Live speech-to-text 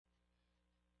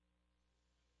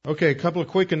Okay, a couple of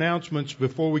quick announcements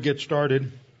before we get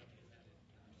started.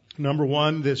 Number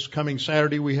one, this coming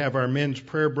Saturday we have our men's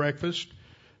prayer breakfast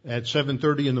at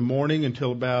 7:30 in the morning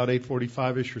until about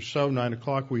 8:45ish or so. 9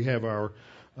 o'clock we have our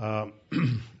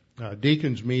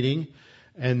deacons meeting,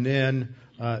 and then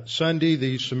Sunday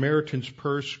the Samaritan's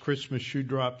Purse Christmas shoe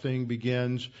drop thing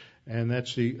begins, and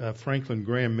that's the Franklin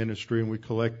Graham Ministry, and we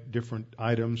collect different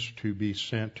items to be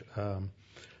sent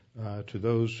to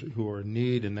those who are in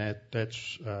need, and that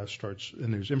starts,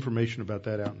 and there's information about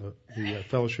that out in the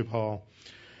fellowship hall.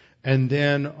 And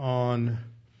then on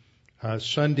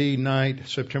Sunday night,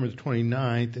 September the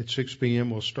 29th at 6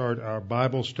 p.m., we'll start our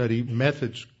Bible study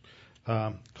methods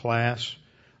class.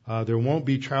 There won't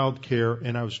be child care,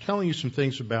 and I was telling you some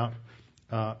things about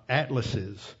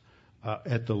atlases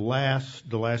at the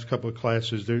last couple of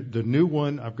classes. The new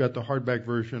one, I've got the hardback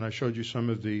version. I showed you some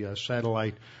of the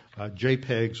satellite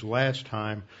JPEGs last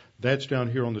time. That's down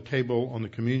here on the table, on the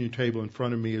communion table in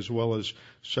front of me, as well as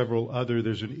several other.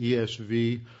 There's an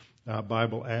ESV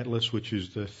Bible Atlas, which is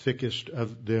the thickest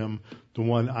of them. The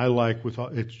one I like,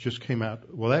 it just came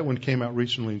out. Well, that one came out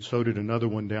recently, and so did another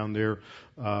one down there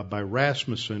by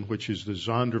Rasmussen, which is the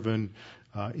Zondervan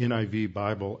NIV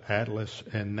Bible Atlas,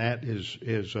 and that is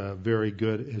very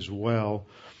good as well.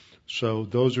 So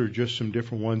those are just some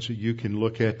different ones that you can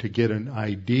look at to get an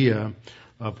idea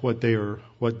of what they are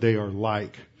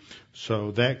like. So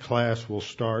that class will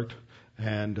start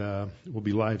and will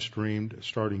be live streamed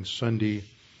starting Sunday,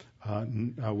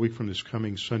 a week from this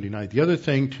coming Sunday night. The other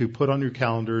thing to put on your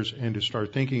calendars and to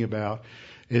start thinking about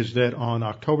is that on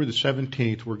October the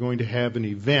 17th, we're going to have an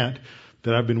event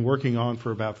that I've been working on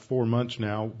for about 4 months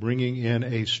now, bringing in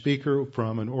a speaker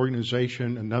from an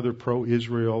organization, another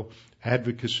pro-Israel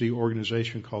advocacy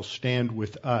organization called Stand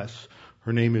With Us.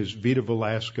 Her name is Vita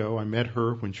Velasco. I met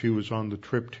her when she was on the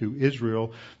trip to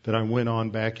Israel that I went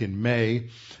on back in May.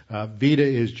 Vita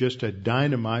is just a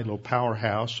dynamite little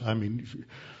powerhouse. I mean,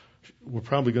 we're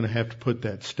probably going to have to put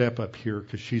that step up here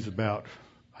because she's about,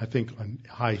 I think on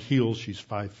high heels, she's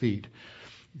 5 feet.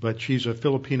 But she's a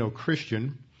Filipino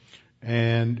Christian,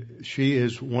 and she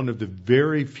is one of the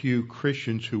very few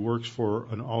Christians who works for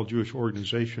an all-Jewish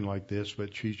organization like this,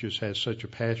 but she just has such a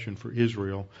passion for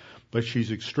Israel. But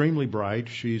she's extremely bright.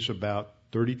 She's about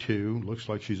 32, looks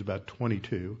like she's about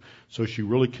 22. So she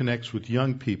really connects with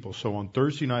young people. So on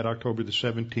Thursday night, October the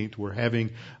 17th, we're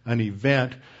having an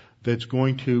event that's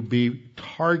going to be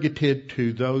targeted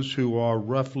to those who are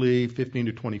roughly 15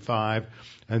 to 25,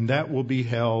 and that will be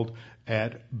held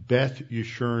at Beth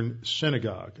Yeshurun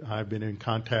Synagogue. I've been in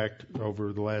contact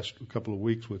over the last couple of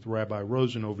weeks with Rabbi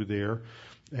Rosen over there,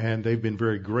 and they've been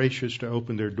very gracious to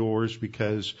open their doors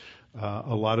because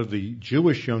a lot of the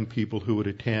Jewish young people who would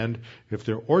attend, if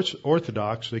they're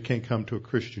Orthodox, they can't come to a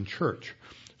Christian church.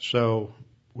 So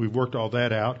we've worked all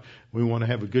that out. We want to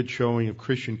have a good showing of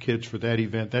Christian kids for that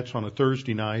event. That's on a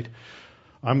Thursday night.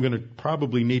 I'm going to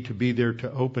probably need to be there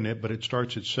to open it, but it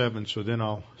starts at 7, so then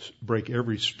I'll break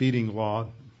every speeding law.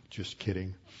 Just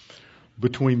kidding.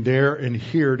 Between there and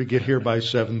here to get here by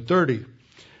 7:30.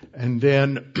 And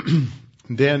then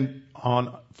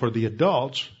for the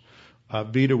adults,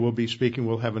 Vita will be speaking.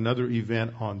 We'll have another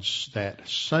event on that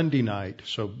Sunday night,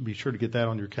 so be sure to get that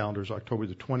on your calendars, October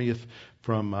the 20th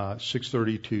from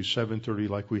 6:30 to 7:30,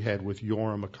 like we had with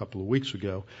Yoram a couple of weeks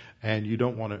ago, and you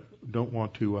don't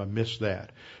want to miss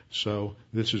that. So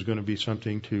this is going to be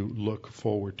something to look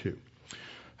forward to.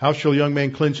 How shall a young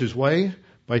man cleanse his way?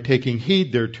 By taking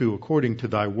heed thereto according to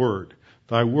thy word.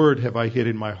 Thy word have I hid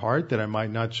in my heart, that I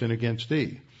might not sin against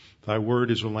thee. Thy word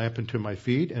is a lamp unto my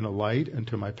feet and a light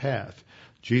unto my path.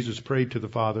 Jesus prayed to the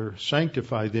Father,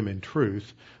 sanctify them in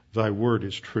truth. Thy word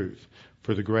is truth.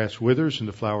 For the grass withers and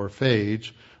the flower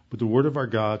fades, but the word of our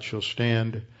God shall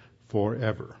stand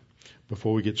forever.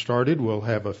 Before we get started, we'll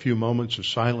have a few moments of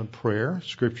silent prayer.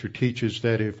 Scripture teaches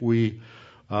that if we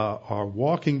are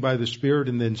walking by the Spirit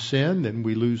and then sin, then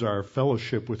we lose our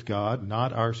fellowship with God,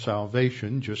 not our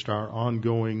salvation, just our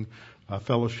ongoing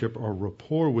fellowship or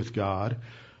rapport with God.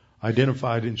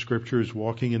 Identified in Scripture as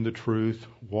walking in the truth,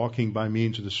 walking by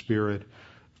means of the Spirit,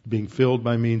 being filled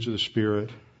by means of the Spirit,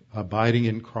 abiding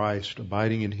in Christ,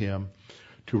 abiding in Him.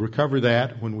 To recover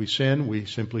that, when we sin, we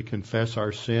simply confess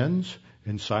our sins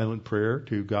in silent prayer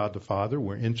to God the Father.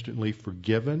 We're instantly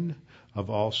forgiven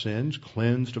of all sins,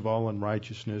 cleansed of all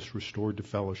unrighteousness, restored to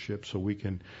fellowship, so we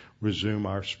can resume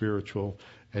our spiritual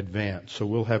advance. So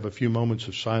we'll have a few moments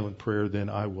of silent prayer, then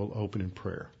I will open in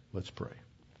prayer. Let's pray.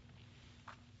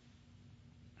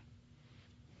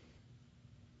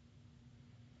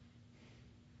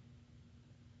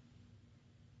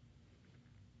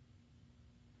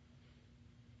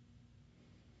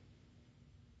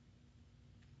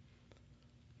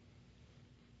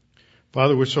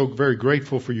 Father, we're so very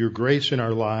grateful for your grace in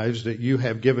our lives that you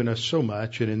have given us so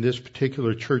much. And in this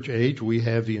particular church age, we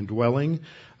have the indwelling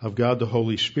of God the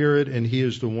Holy Spirit, and He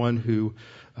is the one who,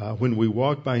 when we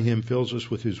walk by Him, fills us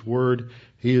with His Word.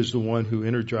 He is the one who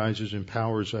energizes,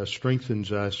 empowers us,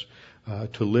 strengthens us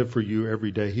to live for you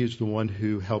every day. He is the one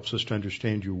who helps us to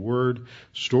understand your Word,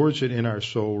 stores it in our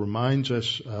soul, reminds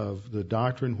us of the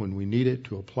doctrine when we need it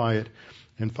to apply it.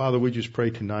 And Father, we just pray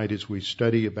tonight as we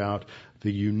study about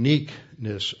the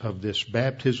uniqueness of this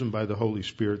baptism by the Holy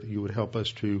Spirit, that you would help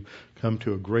us to come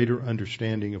to a greater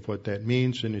understanding of what that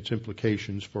means and its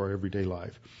implications for our everyday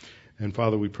life. And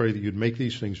Father, we pray that you'd make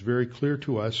these things very clear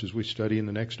to us as we study in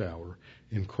the next hour.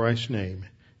 In Christ's name,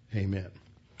 amen.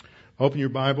 Open your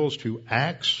Bibles to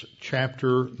Acts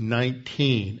chapter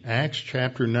 19. Acts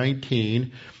chapter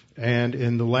 19. And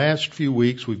in the last few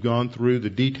weeks, we've gone through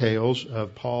the details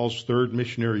of Paul's third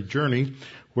missionary journey,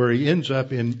 where he ends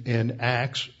up in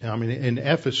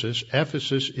Ephesus.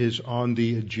 Ephesus is on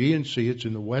the Aegean Sea. It's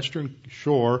in the western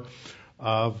shore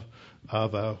of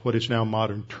what is now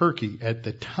modern Turkey. At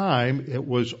the time, it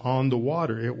was on the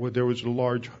water. There was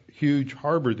a huge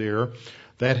harbor there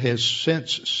that has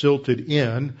since silted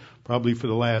in. Probably for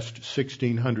the last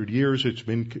 1,600 years, it's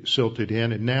been silted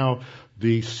in, and now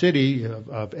the city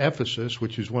of Ephesus,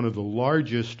 which is one of the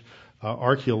largest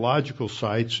archaeological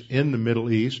sites in the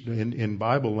Middle East, in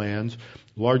Bible lands,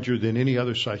 larger than any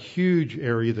other site, huge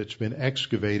area that's been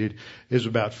excavated, is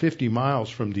about 50 miles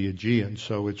from the Aegean,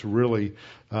 so it's really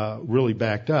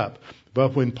backed up.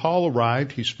 But when Paul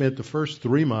arrived, he spent the first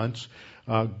 3 months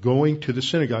going to the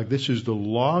synagogue. This is the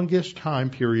longest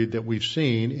time period that we've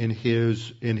seen in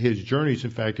his journeys.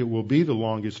 In fact, it will be the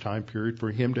longest time period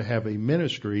for him to have a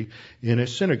ministry in a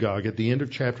synagogue. At the end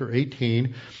of chapter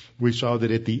 18, we saw that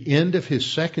at the end of his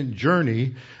second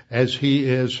journey, as he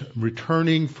is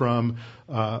returning from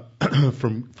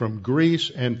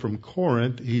Greece and from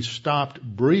Corinth, he stopped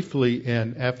briefly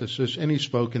in Ephesus and he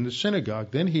spoke in the synagogue.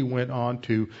 Then he went on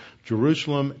to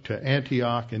Jerusalem, to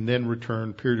Antioch, and then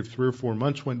returned. A period of 3 or 4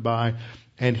 months went by,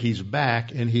 and he's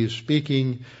back, and he is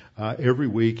speaking every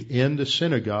week in the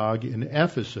synagogue in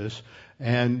Ephesus.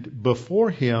 And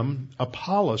before him,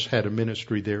 Apollos had a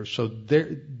ministry there. So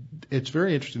it's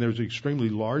very interesting. There was an extremely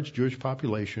large Jewish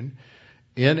population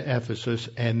in Ephesus,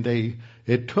 and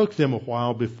it took them a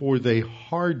while before they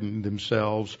hardened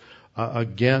themselves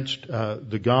against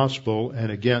the gospel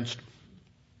and against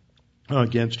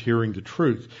hearing the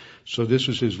truth. So this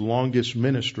was his longest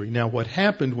ministry. Now, what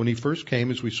happened when he first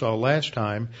came, as we saw last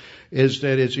time, is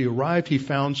that as he arrived, he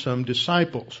found some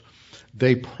disciples.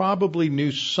 They probably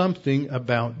knew something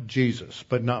about Jesus,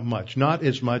 but not much. Not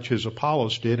as much as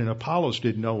Apollos did, and Apollos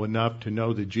didn't know enough to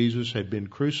know that Jesus had been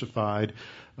crucified,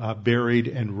 buried,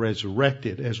 and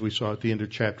resurrected, as we saw at the end of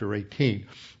chapter 18.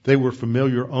 They were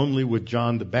familiar only with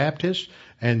John the Baptist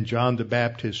and John the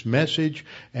Baptist's message,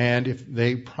 and if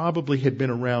they probably had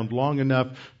been around long enough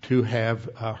to have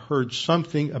heard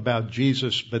something about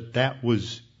Jesus, but that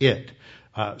was it.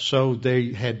 So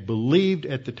they had believed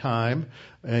at the time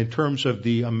in terms of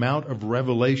the amount of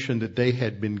revelation that they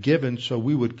had been given, so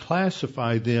we would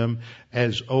classify them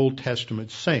as Old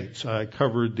Testament saints. I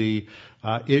covered the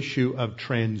issue of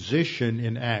transition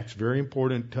in Acts. Very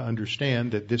important to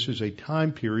understand that this is a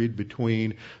time period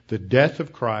between the death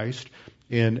of Christ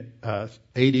in AD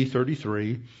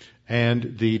 33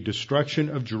 and the destruction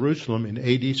of Jerusalem in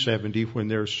AD 70, when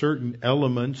there are certain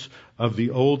elements of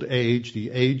the old age,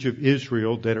 the age of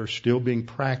Israel, that are still being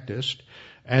practiced,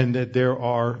 and that there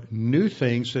are new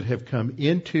things that have come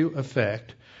into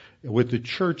effect with the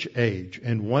church age.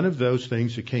 And one of those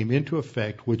things that came into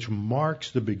effect, which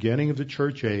marks the beginning of the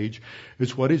church age,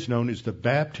 is what is known as the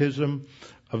baptism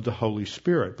of the Holy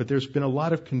Spirit. But there's been a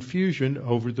lot of confusion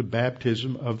over the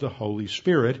baptism of the Holy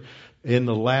Spirit in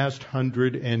the last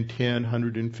 110,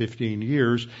 115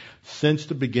 years since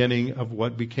the beginning of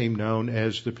what became known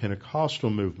as the Pentecostal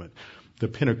movement. The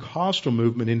Pentecostal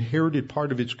movement inherited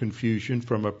part of its confusion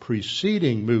from a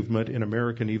preceding movement in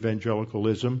American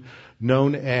evangelicalism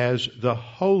known as the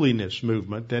Holiness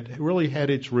Movement that really had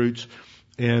its roots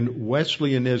in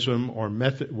Wesleyanism or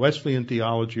Wesleyan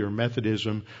theology or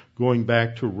Methodism going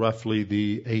back to roughly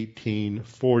the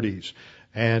 1840s.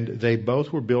 And they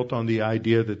both were built on the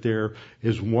idea that there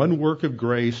is one work of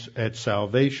grace at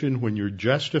salvation when you're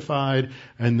justified,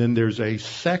 and then there's a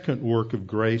second work of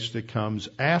grace that comes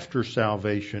after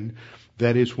salvation,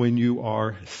 that is when you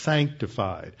are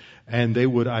sanctified. And they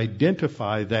would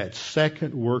identify that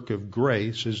second work of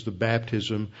grace as the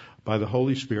baptism by the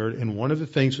Holy Spirit. And one of the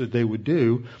things that they would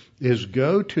do is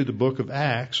go to the book of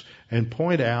Acts and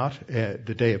point out at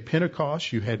the day of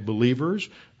Pentecost, you had believers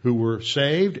who were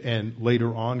saved and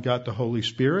later on got the Holy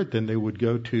Spirit. Then they would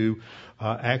go to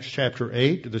Acts chapter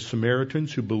 8, the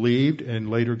Samaritans who believed and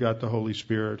later got the Holy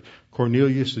Spirit.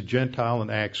 Cornelius the Gentile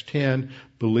in Acts 10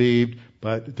 believed,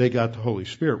 but they got the Holy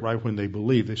Spirit right when they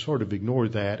believed. They sort of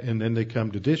ignored that, and then they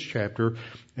come to this chapter,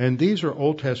 and these are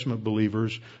Old Testament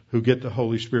believers who get the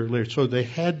Holy Spirit later. So they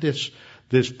had this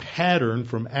pattern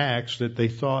from Acts that they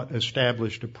thought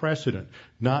established a precedent,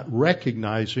 not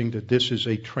recognizing that this is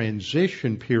a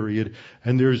transition period,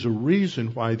 and there's a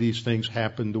reason why these things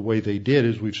happened the way they did,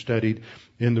 as we've studied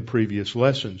in the previous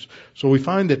lessons. So we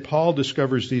find that Paul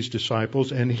discovers these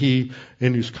disciples, and he,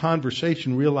 in his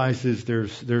conversation, realizes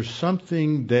there's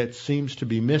something that seems to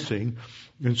be missing,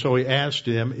 and so he asked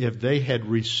them if they had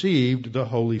received the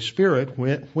Holy Spirit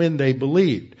when they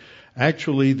believed.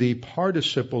 Actually, the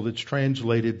participle that's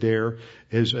translated there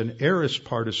is an aorist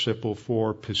participle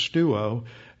for pisteuo,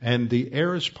 and the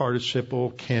aorist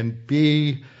participle can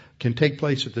take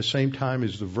place at the same time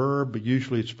as the verb, but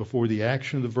usually it's before the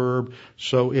action of the verb.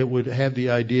 So it would have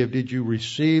the idea of, did you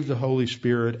receive the Holy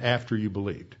Spirit after you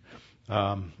believed,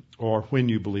 or when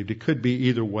you believed? It could be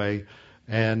either way,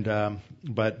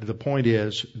 but the point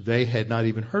is they had not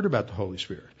even heard about the Holy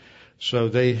Spirit. So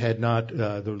they had not,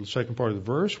 the second part of the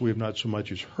verse, we have not so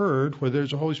much as heard whether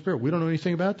there's a Holy Spirit. We don't know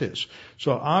anything about this.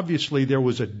 So obviously there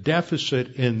was a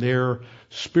deficit in their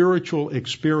spiritual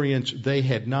experience. They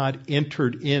had not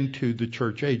entered into the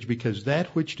church age, because that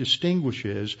which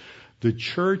distinguishes the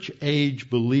church age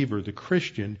believer, the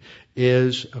Christian,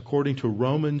 is, according to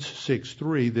Romans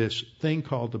 6:3, this thing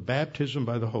called the baptism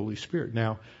by the Holy Spirit.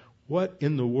 Now, what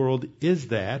in the world is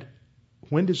that?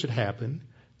 When does it happen?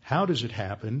 How does it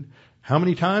happen? How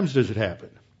many times does it happen?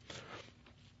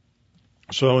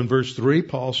 So in verse 3,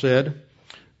 Paul said,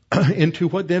 into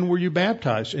what then were you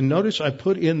baptized? And notice I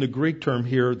put in the Greek term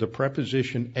here, the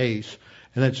preposition eis,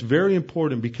 and that's very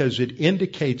important because it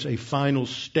indicates a final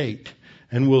state.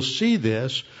 And we'll see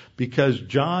this because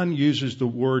John uses the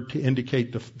word to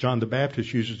indicate, John the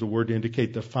Baptist uses the word to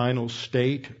indicate the final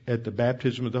state at the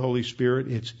baptism of the Holy Spirit.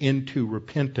 It's into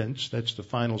repentance. That's the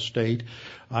final state.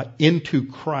 Into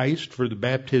Christ for the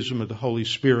baptism of the Holy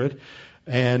Spirit.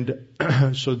 And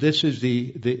so this is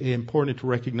the important to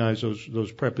recognize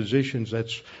those prepositions.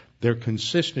 They're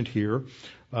consistent here.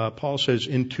 Paul says,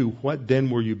 into what then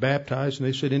were you baptized? And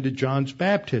they said, into John's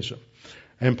baptism.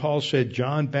 And Paul said,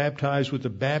 John baptized with the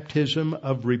baptism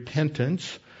of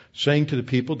repentance, saying to the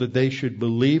people that they should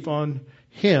believe on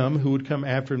him who would come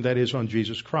after him, that is, on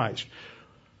Jesus Christ.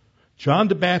 John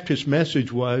the Baptist's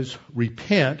message was,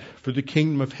 repent, for the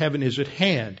kingdom of heaven is at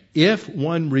hand. If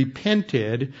one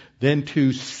repented, then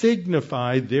to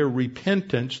signify their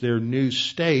repentance, their new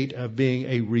state of being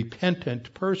a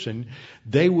repentant person,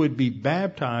 they would be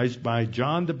baptized by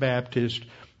John the Baptist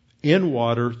in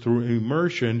water through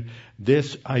immersion.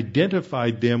 This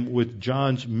identified them with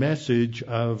John's message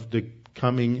of the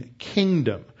coming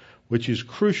kingdom, which is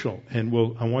crucial. And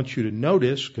I want you to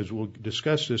notice, because we'll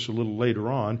discuss this a little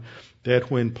later on,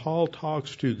 that when Paul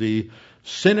talks to the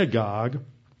synagogue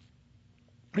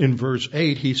in verse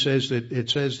 8, it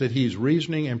says that he's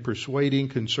reasoning and persuading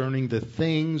concerning the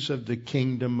things of the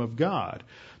kingdom of God.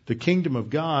 The kingdom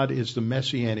of God is the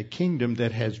messianic kingdom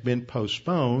that has been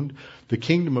postponed. The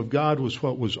kingdom of God was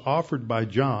what was offered by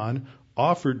John,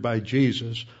 offered by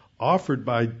Jesus, offered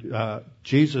by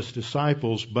Jesus'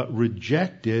 disciples, but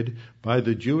rejected by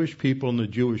the Jewish people and the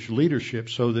Jewish leadership,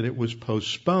 so that it was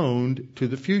postponed to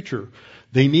the future.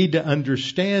 They need to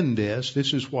understand this.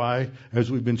 This is why, as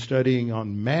we've been studying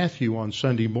on Matthew on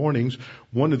Sunday mornings,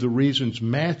 one of the reasons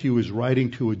Matthew is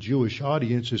writing to a Jewish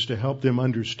audience is to help them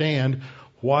understand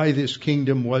why this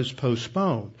kingdom was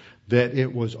postponed, that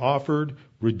it was offered,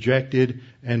 rejected,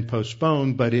 and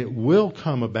postponed, but it will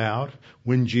come about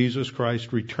when Jesus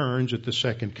Christ returns at the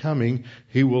second coming.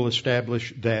 He will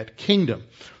establish that kingdom.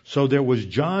 So there was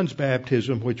John's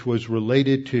baptism, which was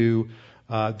related to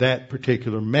that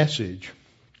particular message.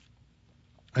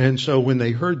 And so when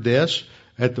they heard this,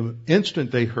 at the instant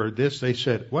they heard this, they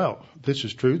said, well, this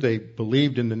is true. They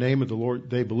believed in the name of the Lord.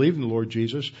 They believed in the Lord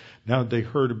Jesus. Now they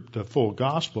heard the full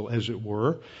gospel, as it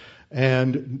were,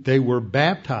 and they were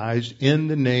baptized in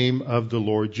the name of the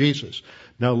Lord Jesus.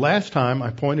 Now, last time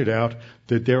I pointed out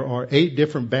that there are 8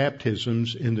 different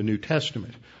baptisms in the New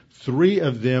Testament. 3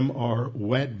 of them are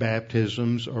wet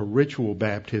baptisms or ritual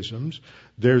baptisms.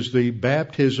 There's the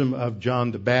baptism of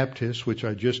John the Baptist, which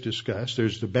I just discussed.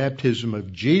 There's the baptism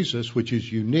of Jesus, which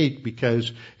is unique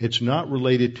because it's not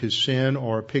related to sin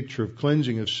or a picture of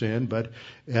cleansing of sin, but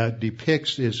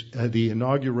depicts the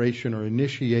inauguration or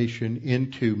initiation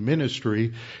into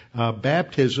ministry.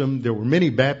 Baptism, there were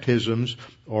many baptisms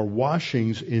or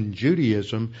washings in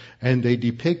Judaism, and they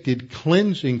depicted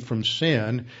cleansing from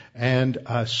sin and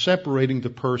separating the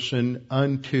person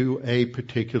unto a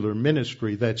particular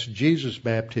ministry. That's Jesus'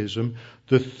 baptism.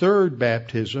 The third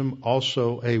baptism,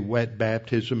 also a wet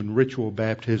baptism and ritual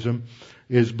baptism,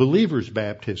 is believer's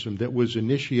baptism that was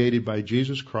initiated by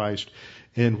Jesus Christ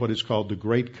in what is called the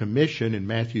Great Commission in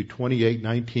Matthew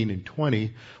 28:19 and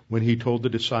 20, when he told the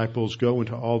disciples, go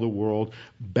into all the world,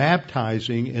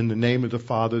 baptizing in the name of the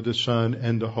Father, the Son,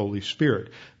 and the Holy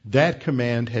Spirit. That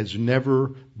command has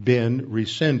never been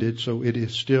rescinded, so it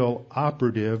is still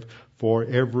operative for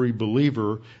every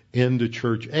believer in the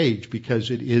church age,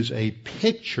 because it is a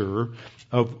picture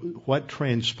of what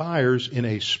transpires in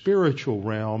a spiritual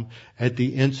realm at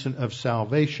the instant of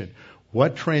salvation.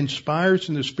 What transpires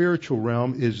in the spiritual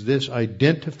realm is this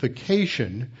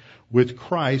identification with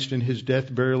Christ and his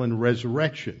death, burial, and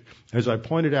resurrection. As I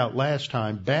pointed out last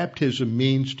time, baptism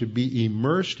means to be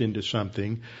immersed into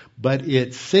something, but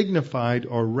it signified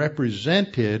or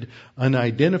represented an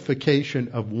identification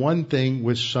of one thing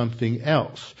with something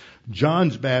else.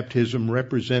 John's baptism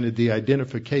represented the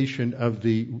identification of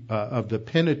the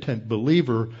penitent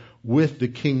believer with the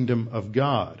kingdom of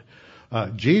God.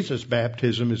 Jesus'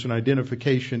 baptism is an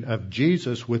identification of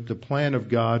Jesus with the plan of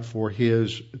God for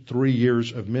his 3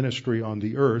 years of ministry on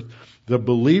the earth. The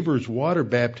believer's water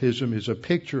baptism is a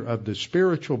picture of the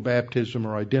spiritual baptism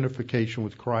or identification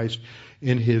with Christ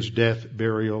in his death,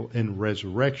 burial, and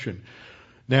resurrection.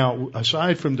 Now,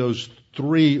 aside from those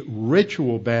 3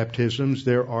 ritual baptisms,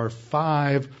 there are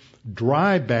 5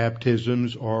 dry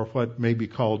baptisms, or what may be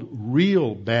called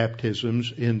real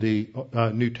baptisms in the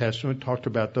New Testament. Talked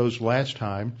about those last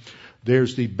time.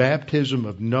 There's the baptism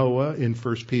of Noah in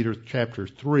 1 Peter chapter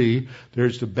 3.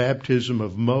 There's the baptism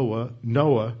of Moses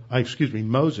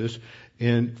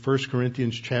in 1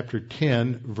 Corinthians chapter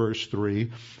 10 verse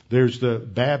 3. There's the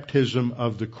baptism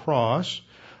of the cross.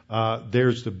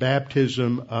 There's the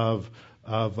baptism of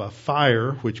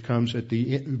fire, which comes at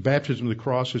the baptism of the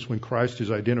cross is when Christ is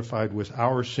identified with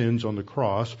our sins on the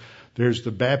cross. There's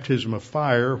the baptism of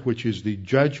fire, which is the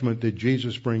judgment that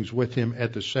Jesus brings with him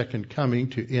at the second coming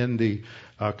to end the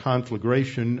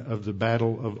conflagration of the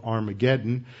battle of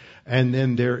Armageddon. And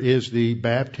then there is the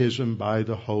baptism by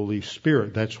the Holy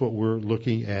Spirit. That's what we're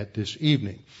looking at this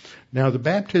evening. Now, the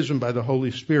baptism by the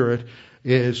Holy Spirit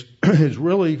is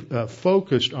really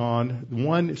focused on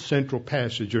one central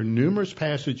passage. There are numerous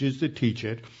passages that teach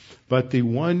it, but the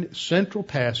one central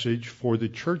passage for the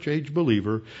church age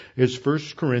believer is 1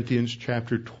 Corinthians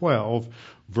chapter 12,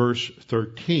 verse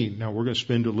 13. Now, we're going to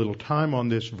spend a little time on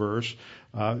this verse.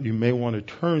 You may want to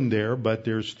turn there, but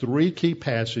there's 3 key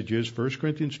passages: 1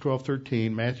 Corinthians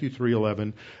 12:13, Matthew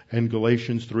 3:11, and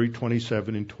Galatians 3:27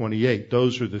 and 28.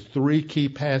 Those are the 3 key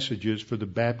passages for the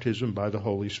baptism by the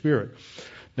Holy Spirit.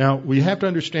 Now, we have to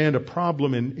understand a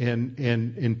problem in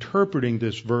interpreting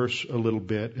this verse a little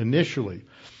bit initially.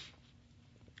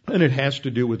 And it has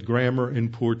to do with grammar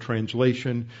and poor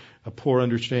translation, a poor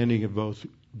understanding of both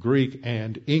Greek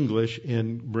and English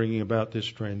in bringing about this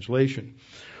translation.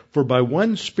 For by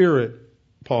one Spirit,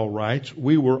 Paul writes,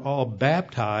 we were all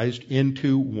baptized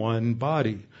into one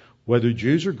body. Whether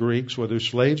Jews or Greeks, whether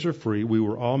slaves or free, we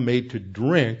were all made to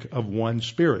drink of one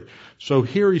Spirit. So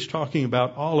here he's talking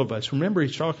about all of us. Remember,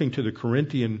 he's talking to the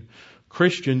Corinthian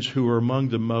Christians who are among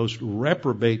the most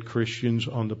reprobate Christians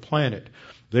on the planet.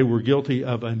 They were guilty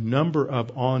of a number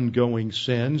of ongoing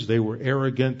sins. They were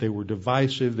arrogant. They were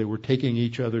divisive. They were taking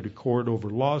each other to court over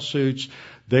lawsuits.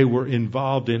 They were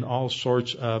involved in all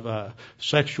sorts of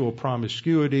sexual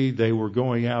promiscuity. They were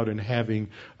going out and having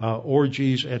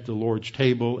orgies at the Lord's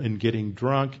table and getting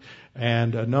drunk.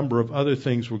 And a number of other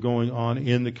things were going on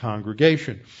in the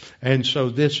congregation. And so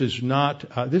this is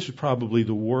probably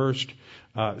the worst,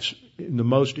 the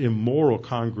most immoral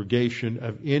congregation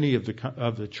of any of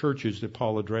the churches that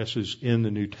Paul addresses in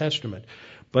the New Testament.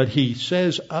 But he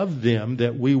says of them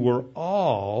that we were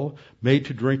all made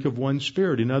to drink of one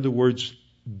Spirit. In other words,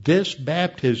 this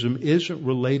baptism isn't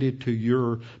related to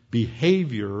your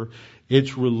behavior.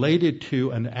 It's related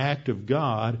to an act of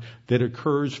God that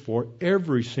occurs for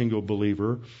every single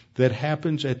believer that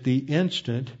happens at the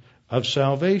instant of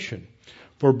salvation.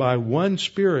 For by one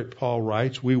Spirit, Paul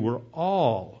writes, we were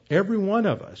all, every one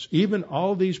of us, even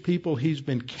all these people he's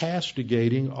been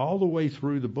castigating all the way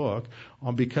through the book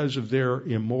because of their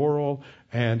immoral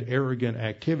and arrogant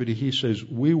activity. He says,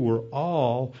 we were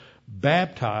all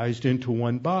baptized into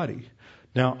one body.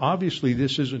 Now, obviously,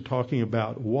 this isn't talking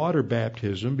about water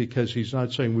baptism, because he's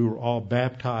not saying we were all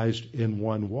baptized in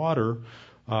one water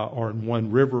or in one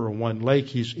river or one lake.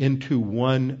 He's into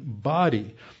one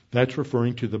body. That's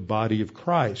referring to the body of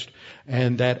Christ.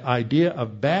 And that idea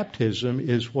of baptism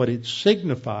is what it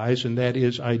signifies, and that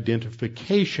is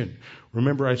identification.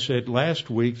 Remember, I said last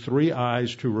week, 3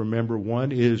 I's to remember.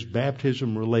 One is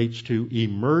baptism relates to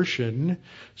immersion.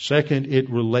 Second, it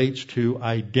relates to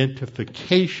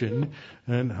identification.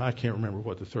 And I can't remember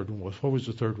what the third one was. What was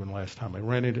the third one last time? I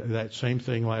ran into that same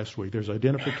thing last week. There's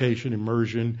identification,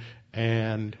 immersion,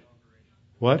 and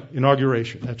what?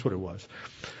 Inauguration. That's what it was.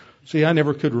 See, I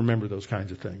never could remember those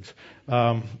kinds of things.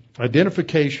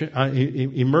 Identification,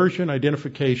 immersion,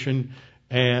 identification,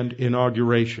 and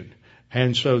inauguration.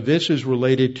 And so this is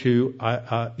related to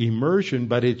immersion,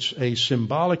 but it's a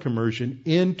symbolic immersion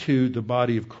into the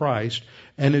body of Christ,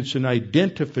 and it's an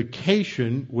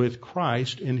identification with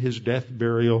Christ in his death,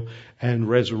 burial, and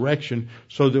resurrection,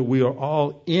 so that we are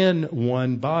all in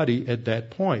one body at that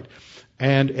point.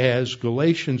 And as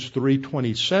Galatians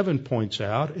 3:27 points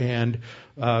out, and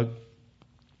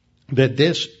that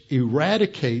this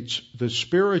eradicates the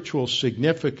spiritual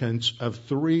significance of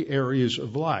 3 areas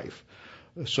of life.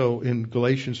 So in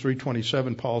Galatians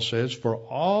 3:27, Paul says, for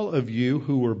all of you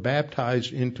who were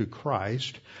baptized into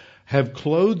Christ have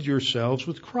clothed yourselves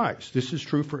with Christ. This is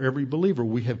true for every believer.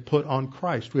 We have put on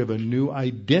Christ. We have a new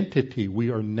identity.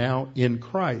 We are now in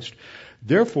Christ.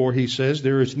 Therefore, he says,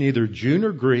 there is neither Jew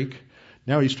nor Greek.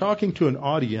 Now he's talking to an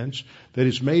audience that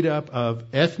is made up of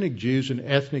ethnic Jews and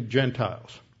ethnic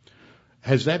Gentiles.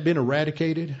 Has that been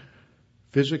eradicated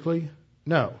physically?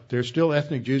 No. There's still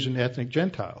ethnic Jews and ethnic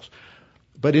Gentiles.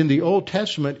 But in the Old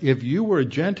Testament, if you were a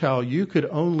Gentile, you could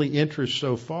only enter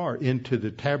so far into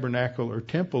the tabernacle or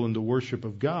temple in the worship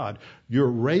of God. Your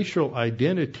racial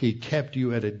identity kept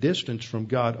you at a distance from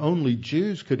God. Only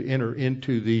Jews could enter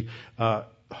into the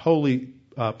holy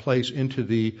place, into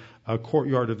the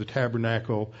courtyard of the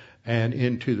tabernacle, and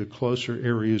into the closer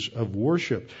areas of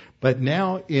worship. But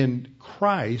now in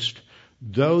Christ,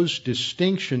 those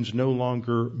distinctions no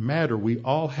longer matter. We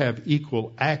all have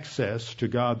equal access to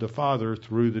God the Father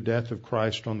through the death of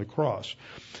Christ on the cross.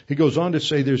 He goes on to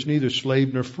say there's neither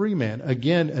slave nor free man.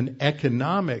 Again, an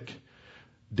economic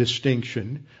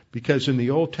distinction, because in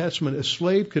the Old Testament, a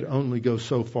slave could only go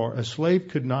so far. A slave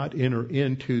could not enter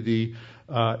into the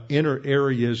inner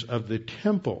areas of the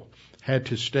temple, had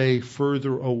to stay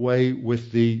further away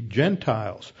with the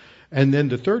Gentiles. And then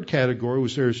the third category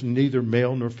was there's neither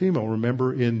male nor female.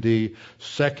 Remember, in the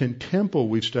second temple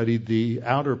we studied, the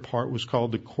outer part was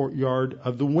called the courtyard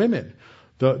of the women.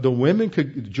 The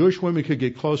Jewish women could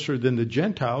get closer than the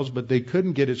Gentiles, but they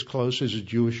couldn't get as close as a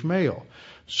Jewish male.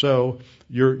 So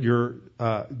your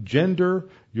gender,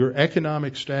 your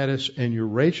economic status, and your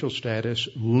racial status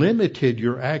limited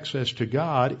your access to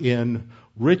God in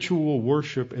ritual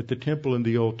worship at the temple in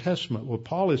the Old Testament. Well,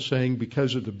 Paul is saying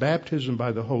because of the baptism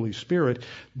by the Holy Spirit,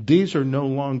 these are no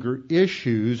longer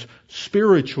issues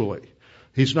spiritually.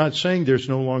 He's not saying there's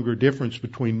no longer a difference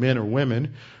between men or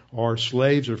women, or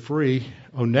slaves or free.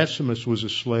 Onesimus was a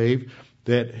slave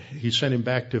that he sent him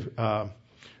back to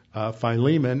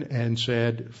Philemon and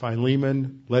said,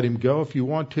 Philemon, let him go if you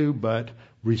want to, but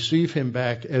receive him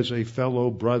back as a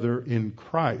fellow brother in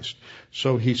Christ.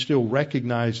 So he still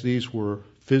recognized these were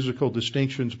physical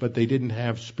distinctions, but they didn't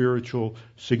have spiritual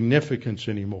significance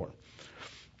anymore.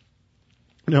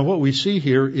 Now what we see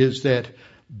here is that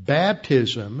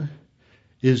baptism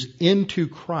is into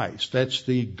Christ. That's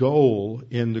the goal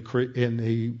in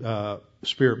the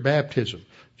Spirit baptism.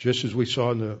 Just as we saw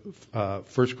in the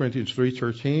 1 Corinthians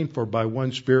 3:13, for by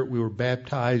one Spirit we were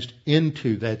baptized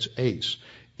into, that's ace,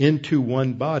 into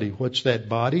one body. What's that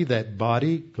body? That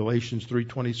body, Galatians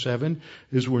 3:27,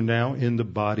 is we're now in the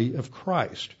body of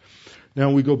Christ.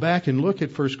 Now we go back and look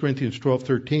at 1 Corinthians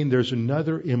 12:13. There's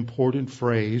another important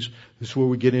phrase. This is where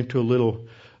we get into a little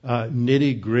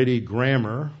nitty-gritty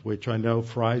grammar, which I know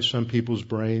fries some people's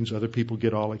brains. Other people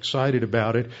get all excited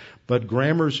about it. But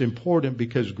grammar is important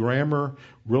because grammar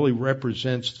really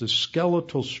represents the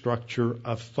skeletal structure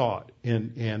of thought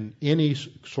in any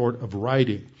sort of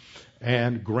writing.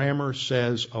 And grammar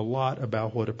says a lot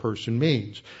about what a person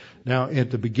means. Now, at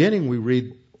the beginning we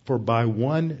read, for by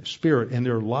one Spirit. And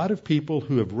there are a lot of people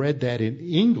who have read that in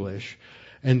English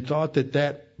and thought that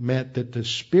that meant that the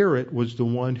Spirit was the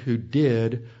one who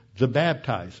did the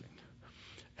baptizing.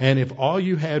 And if all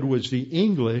you had was the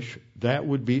English, that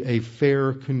would be a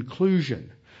fair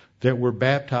conclusion, that we're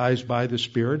baptized by the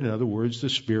Spirit. In other words, the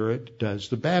Spirit does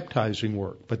the baptizing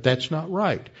work. But that's not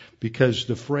right, because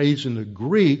the phrase in the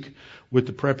Greek with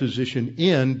the preposition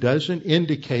in doesn't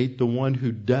indicate the one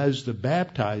who does the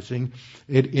baptizing.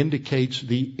 It indicates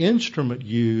the instrument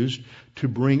used to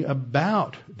bring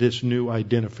about this new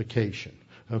identification.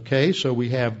 Okay, so we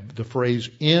have the phrase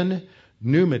in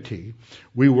pneumati.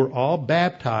 We were all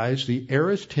baptized. The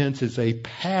aorist tense is a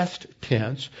past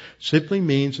tense. Simply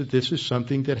means that this is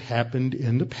something that happened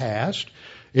in the past.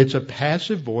 It's a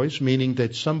passive voice, meaning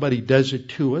that somebody does it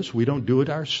to us. We don't do it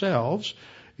ourselves.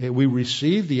 We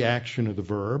receive the action of the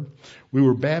verb. We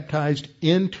were baptized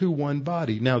into one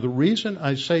body. Now, the reason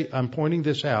I'm pointing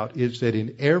this out is that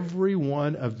in every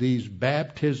one of these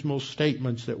baptismal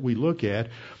statements that we look at,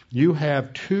 you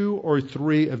have 2 or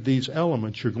 3 of these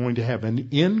elements. You're going to have an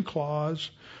in clause.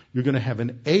 You're going to have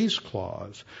an ace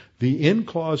clause. The in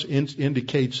clause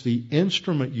indicates the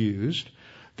instrument used.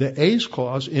 The ace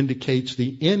clause indicates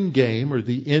the end game or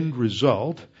the end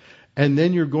result. And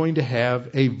then you're going to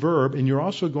have a verb, and you're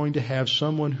also going to have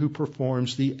someone who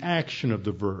performs the action of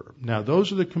the verb. Now,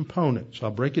 those are the components. I'll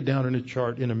break it down in a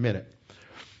chart in a minute.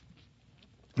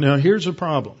 Now, here's the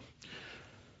problem.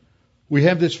 We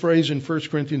have this phrase in 1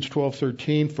 Corinthians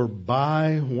 12:13, for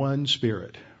by one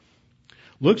Spirit.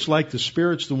 Looks like the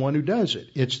Spirit's the one who does it.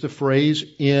 It's the phrase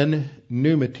in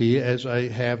pneumati, as I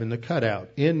have in the cutout,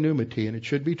 in pneumati, and it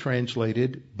should be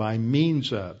translated by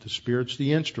means of. The Spirit's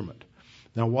the instrument.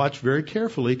 Now watch very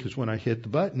carefully, because when I hit the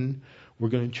button, we're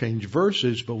going to change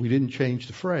verses, but we didn't change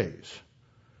the phrase.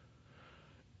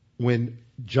 When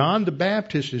John the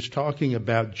Baptist is talking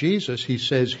about Jesus, he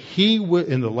says, he will,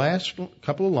 in the last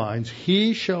couple of lines,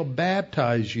 he shall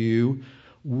baptize you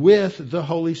with the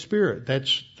Holy Spirit.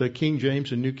 That's the King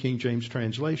James and New King James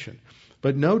translation.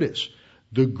 But notice,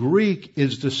 the Greek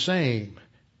is the same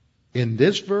in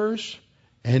this verse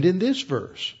and in this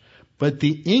verse. But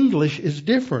the English is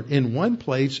different. In one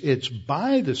place, it's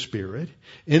by the Spirit.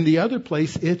 In the other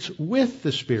place, it's with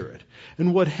the Spirit.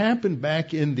 And what happened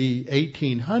back in the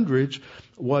 1800s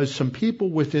was some people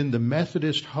within the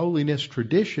Methodist holiness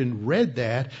tradition read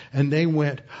that, and they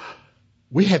went,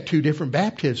 we have 2 different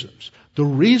baptisms. The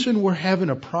reason we're having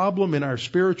a problem in our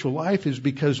spiritual life is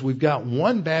because we've got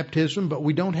one baptism, but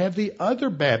we don't have the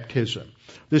other baptism.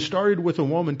 This started with a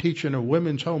woman teaching a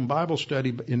women's home Bible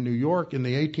study in New York in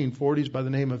the 1840s by the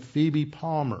name of Phoebe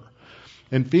Palmer.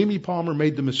 And Phoebe Palmer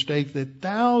made the mistake that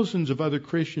thousands of other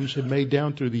Christians had made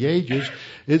down through the ages,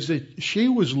 is that she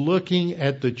was looking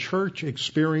at the church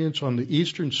experience on the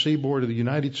eastern seaboard of the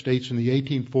United States in the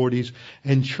 1840s,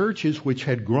 and churches which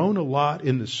had grown a lot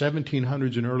in the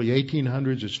 1700s and early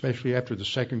 1800s, especially after the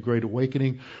Second Great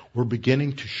Awakening, were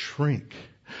beginning to shrink.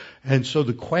 And so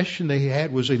the question they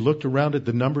had was, they looked around at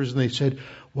the numbers and they said,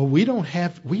 well, we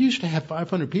used to have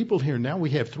 500 people here, now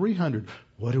we have 300.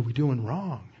 What are we doing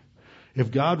wrong?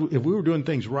 If we were doing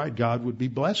things right, God would be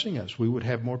blessing us. We would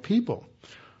have more people.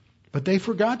 But they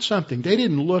forgot something. They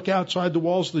didn't look outside the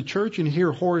walls of the church and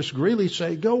hear Horace Greeley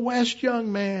say, go west,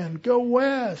 young man, go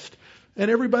west. And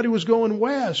everybody was going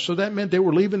west. So that meant they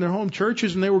were leaving their home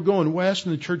churches and they were going west,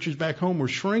 and the churches back home were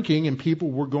shrinking, and people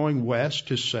were going west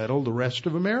to settle the rest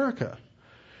of America.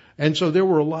 And so there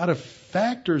were a lot of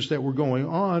factors that were going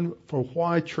on for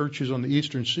why churches on the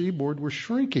eastern seaboard were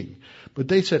shrinking. But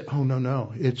they said, oh,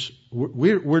 no,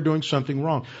 we're doing something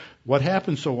wrong. What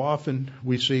happens so often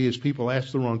we see is people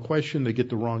ask the wrong question, they get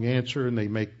the wrong answer, and they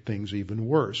make things even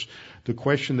worse. The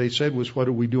question they said was, what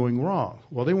are we doing wrong?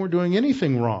 Well, they weren't doing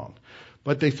anything wrong.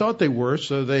 But they thought they were,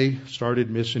 so they started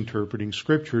misinterpreting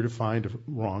Scripture to find a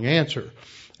wrong answer.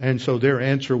 And so their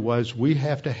answer was, we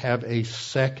have to have a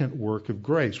second work of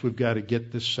grace. We've got to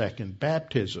get the second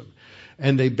baptism.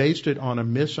 And they based it on a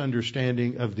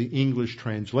misunderstanding of the English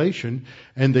translation.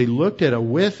 And they looked at a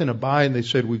with and a by, and they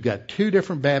said, we've got 2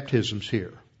 different baptisms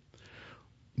here.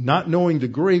 Not knowing the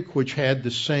Greek, which had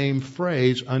the same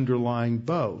phrase underlying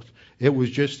both. It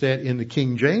was just that in the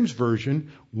King James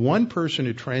Version, one person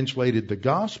had translated the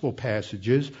gospel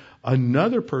passages,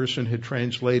 another person had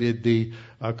translated the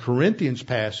Corinthians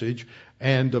passage,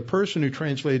 and the person who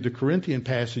translated the Corinthian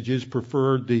passages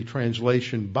preferred the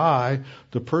translation by.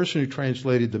 The person who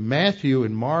translated the Matthew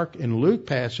and Mark and Luke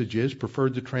passages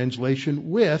preferred the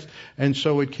translation with, and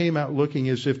so it came out looking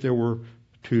as if there were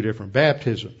 2 different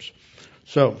baptisms.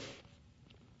 So,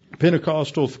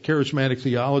 Pentecostal charismatic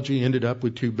theology ended up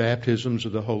with 2 baptisms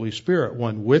of the Holy Spirit,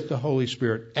 one with the Holy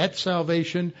Spirit at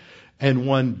salvation and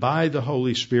one by the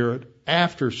Holy Spirit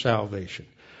after salvation.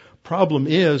 Problem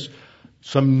is,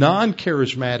 Some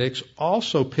non-charismatics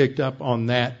also picked up on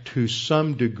that to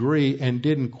some degree and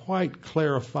didn't quite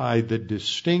clarify the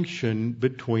distinction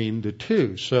between the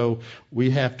two. So we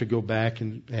have to go back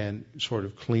and sort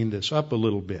of clean this up a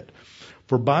little bit.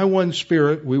 For by one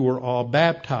Spirit we were all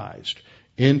baptized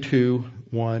into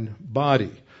one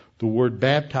body. The word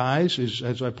baptize is,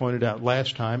 as I pointed out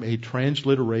last time, a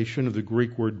transliteration of the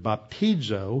Greek word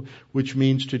baptizo, which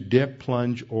means to dip,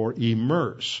 plunge, or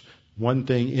immerse one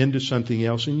thing into something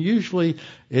else. And usually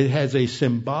it has a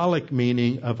symbolic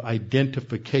meaning of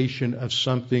identification of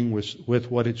something with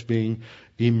what it's being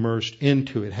immersed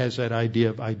into. It has that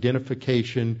idea of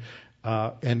identification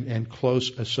and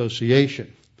close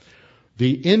association.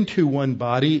 The into one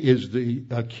body is the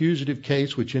accusative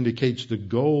case, which indicates the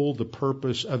goal, the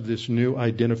purpose of this new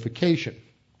identification.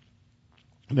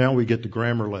 Now we get the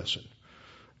grammar lesson.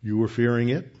 You were fearing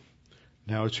it.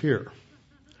 Now it's here.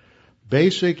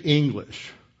 Basic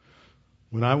English.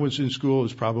 When I was in school, it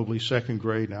was probably second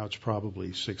grade. Now it's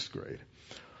probably sixth grade.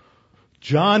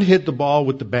 John hit the ball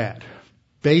with the bat.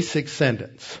 Basic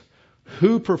sentence.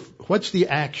 What's the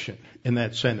action in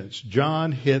that sentence?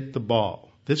 John hit the ball.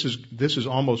 This is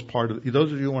almost part of,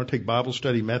 those of you who want to take Bible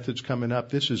study methods coming up,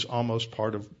 this is almost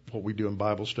part of what we do in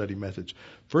Bible study methods.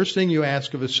 First thing you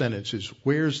ask of a sentence is,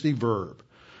 where's the verb?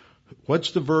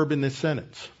 What's the verb in this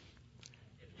sentence?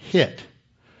 Hit.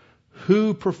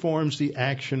 Who performs the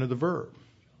action of the verb?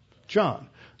 John.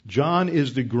 John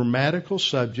is the grammatical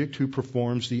subject who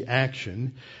performs the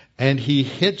action, and he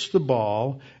hits the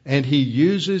ball, and he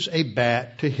uses a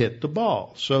bat to hit the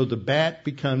ball. So the bat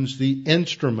becomes the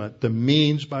instrument, the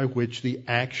means by which the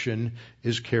action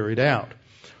is carried out.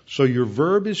 So your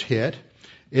verb is hit.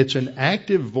 It's an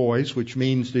active voice, which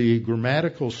means the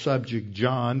grammatical subject,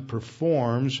 John,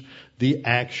 performs the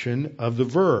action of the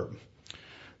verb.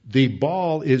 The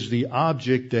ball is the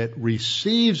object that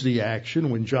receives the action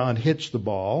when John hits the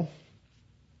ball.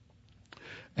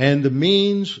 And the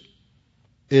means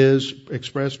is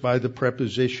expressed by the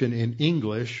preposition in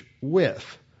English, with.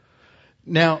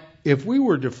 Now, if we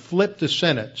were to flip the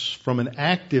sentence from an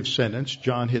active sentence,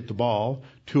 John hit the ball,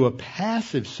 to a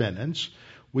passive sentence,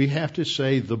 we have to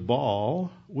say the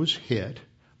ball was hit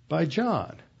by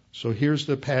John. So here's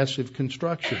the passive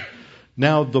construction.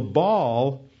 Now, the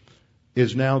ball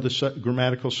is now the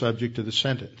grammatical subject of the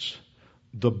sentence.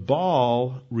 The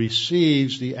ball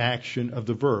receives the action of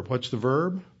the verb. What's the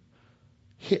verb?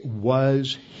 Hit,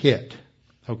 was hit.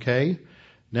 Okay?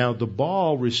 Now the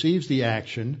ball receives the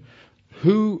action.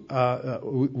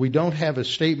 We don't have a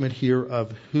statement here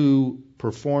of who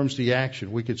performs the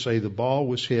action. We could say the ball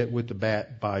was hit with the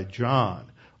bat by John.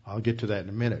 I'll get to that in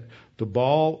a minute. The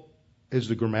ball is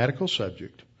the grammatical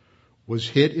subject. Was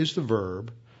hit is the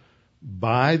verb.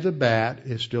 By the bat,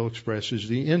 it still expresses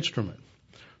the instrument.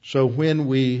 So when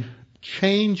we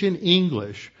change in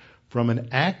English from an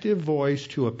active voice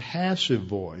to a passive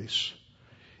voice,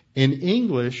 in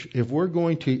English, if we're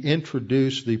going to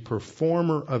introduce the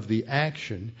performer of the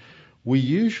action, we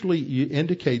usually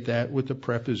indicate that with the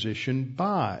preposition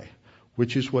by,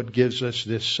 which is what gives us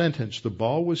this sentence. The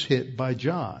ball was hit by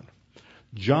John.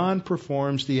 John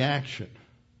performs the action.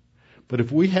 But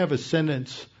if we have a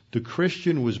sentence, the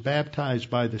Christian was baptized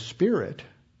by the Spirit,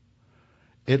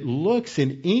 it looks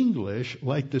in English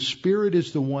like the Spirit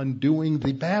is the one doing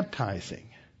the baptizing.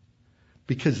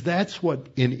 Because that's what,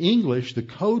 in English, the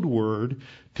code word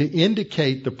to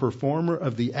indicate the performer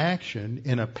of the action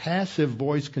in a passive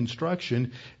voice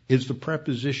construction is the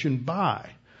preposition by.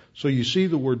 So you see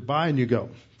the word by and you go,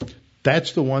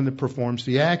 that's the one that performs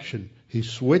the action. He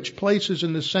switched places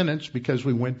in the sentence because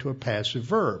we went to a passive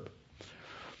verb.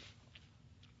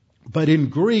 But in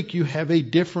Greek, you have a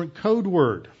different code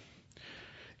word.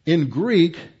 In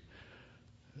Greek,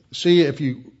 see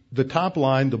the top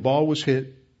line, the ball was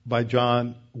hit by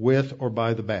John with or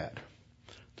by the bat.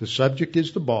 The subject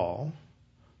is the ball.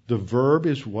 The verb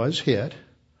is was hit.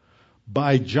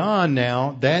 By John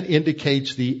now, that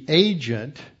indicates the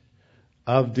agent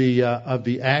of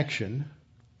the action.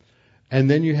 And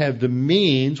then you have the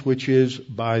means, which is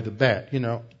by the bat.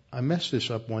 I messed this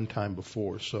up one time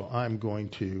before, so I'm going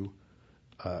to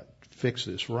fix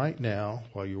this right now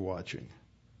while you're watching.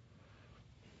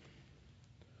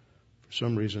 For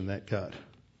some reason that got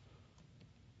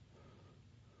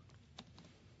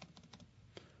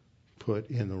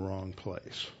put in the wrong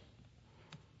place.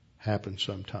 Happens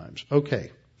sometimes.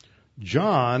 Okay.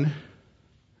 John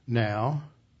now,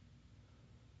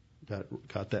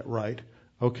 got that right.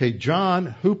 Okay,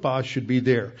 John, hupa, should be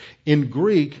there. In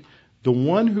Greek, the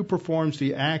one who performs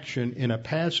the action in a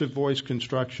passive voice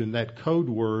construction, that code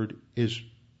word is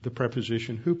the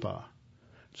preposition hupa.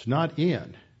 It's not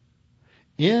in.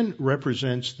 In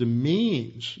represents the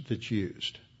means that's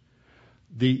used.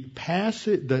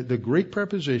 The Greek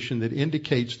preposition that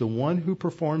indicates the one who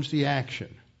performs the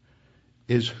action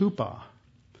is hupa,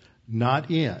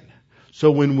 not in. So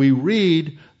when we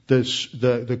read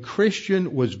the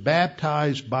Christian was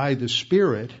baptized by the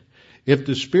Spirit, if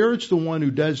the Spirit's the one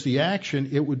who does the action,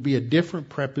 it would be a different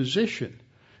preposition.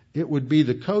 It would be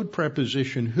the code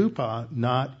preposition hupa,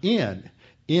 not in.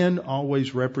 In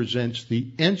always represents the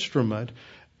instrument,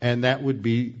 and that would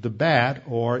be the bat,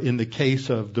 or in the case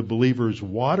of the believer's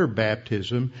water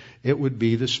baptism, it would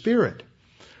be the Spirit.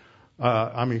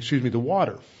 The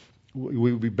water.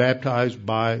 We would be baptized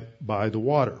by the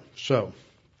water. So,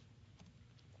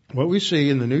 what we see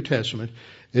in the New Testament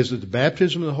is that the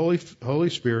baptism of the Holy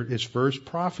Spirit is first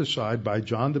prophesied by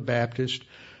John the Baptist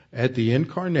at the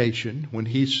incarnation, when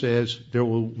he says, there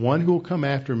will one who will come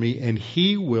after me, and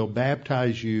he will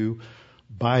baptize you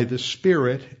by the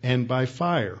Spirit and by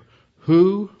fire.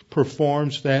 Who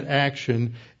performs that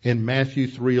action in Matthew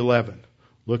 3:11?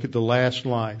 Look at the last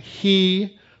line.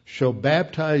 He shall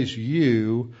baptize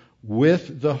you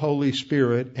with the Holy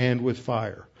Spirit and with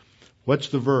fire. What's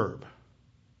the verb?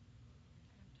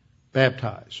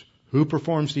 Baptize. Who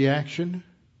performs the action?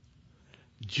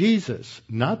 Jesus,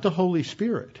 not the Holy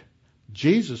Spirit.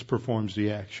 Jesus performs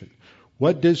the action.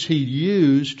 What does he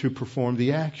use to perform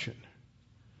the action?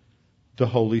 The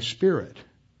Holy Spirit.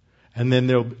 And then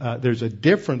there's a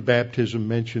different baptism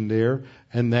mentioned there,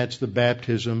 and that's the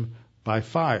baptism by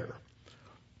fire.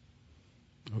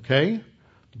 Okay?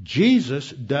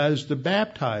 Jesus does the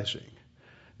baptizing.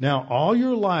 Now, all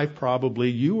your life probably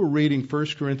you were reading 1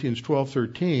 Corinthians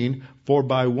 12:13, for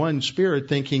by one Spirit,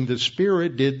 thinking the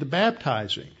Spirit did the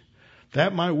baptizing.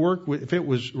 That might work if it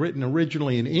was written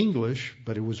originally in English,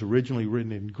 but it was originally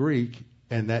written in Greek,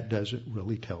 and that doesn't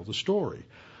really tell the story.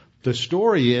 The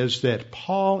story is that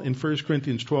Paul in 1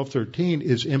 Corinthians 12:13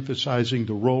 is emphasizing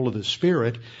the role of the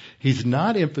Spirit. He's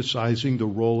not emphasizing the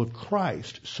role of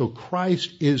Christ. So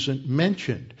Christ isn't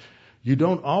mentioned. You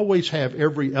don't always have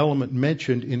every element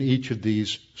mentioned in each of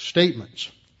these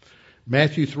statements.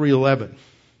 Matthew 3:11.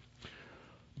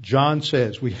 John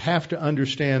says we have to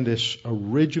understand this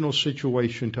original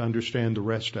situation to understand the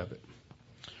rest of it.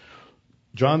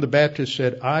 John the Baptist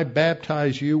said, I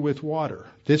baptize you with water.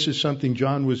 This is something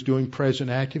John was doing present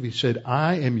active. He said,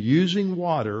 I am using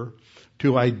water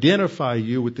to identify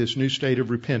you with this new state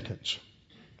of repentance.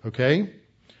 Okay?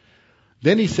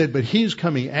 Then he said, but he's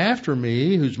coming after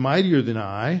me, who's mightier than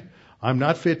I. I'm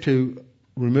not fit to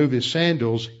remove his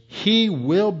sandals. He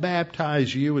will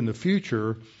baptize you in the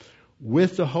future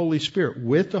with the Holy Spirit.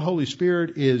 With the Holy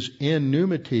Spirit is in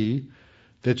pneumati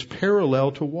that's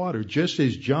parallel to water. Just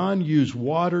as John used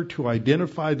water to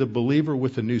identify the believer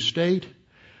with a new state,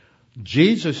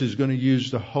 Jesus is going to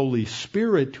use the Holy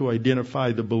Spirit to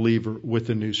identify the believer with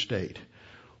a new state.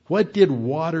 What did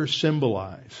water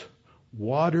symbolize?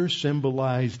 Water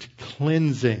symbolized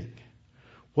cleansing.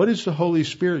 What does the Holy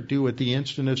Spirit do at the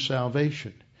instant of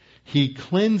salvation? He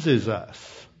cleanses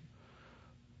us.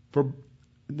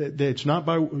 It's not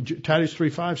by, Titus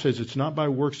 3:5 says, it's not by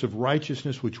works of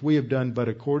righteousness which we have done, but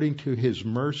according to His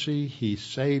mercy He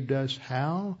saved us.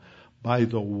 How? By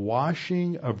the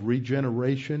washing of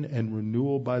regeneration and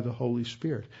renewal by the Holy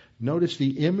Spirit. Notice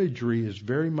the imagery is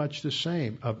very much the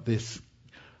same of this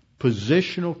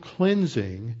positional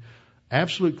cleansing,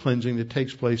 absolute cleansing that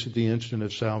takes place at the instant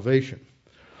of salvation.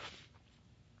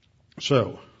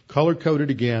 So, color-coded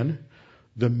again,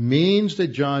 the means that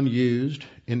John used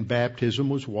in baptism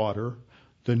was water.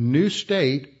 The new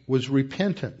state was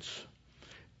repentance.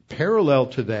 Parallel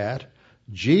to that,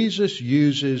 Jesus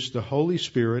uses the Holy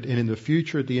Spirit, and in the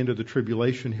future, at the end of the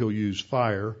tribulation, He'll use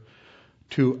fire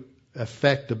to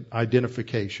effect the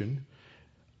identification.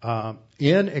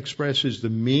 N expresses the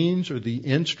means or the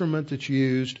instrument that's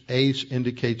used. Ace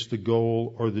indicates the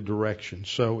goal or the direction.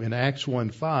 So in Acts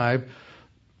 1:5,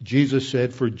 Jesus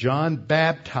said, for John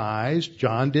baptized,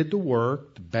 John did the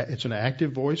work, it's an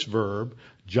active voice verb,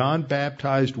 John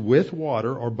baptized with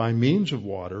water or by means of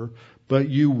water, but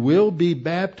you will be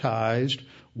baptized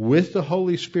with the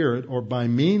Holy Spirit or by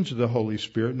means of the Holy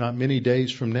Spirit not many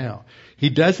days from now.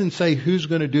 He doesn't say who's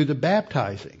going to do the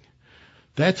baptizing.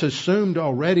 That's assumed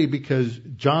already because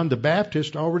John the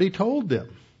Baptist already told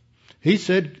them. He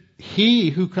said, he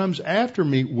who comes after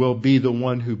me will be the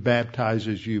one who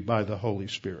baptizes you by the Holy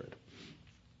Spirit.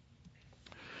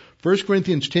 1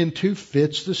 Corinthians 10:2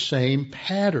 fits the same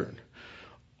pattern.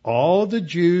 All the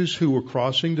Jews who were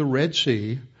crossing the Red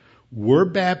Sea were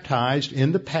baptized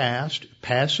in the past,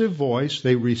 passive voice.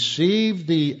 They received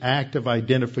the act of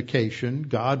identification.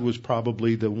 God was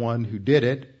probably the one who did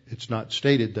it. It's not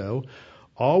stated though.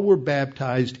 all were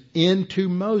baptized into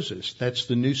Moses. That's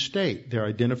the new state, their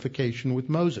identification with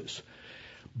Moses.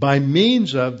 By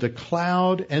means of the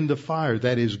cloud and the fire,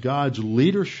 that is God's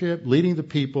leadership, leading the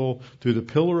people through the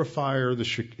pillar of fire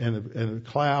and the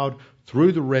cloud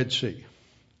through the Red Sea.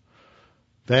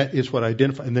 That is what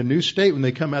identifies. And the new state, when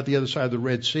they come out the other side of the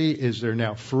Red Sea, is they're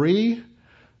now free.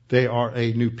 They are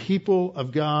a new people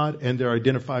of God, and they're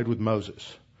identified with Moses.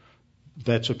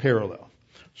 That's a parallel.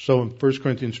 So in 1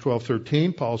 Corinthians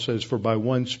 12:13, Paul says, "For by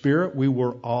one Spirit we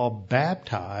were all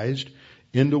baptized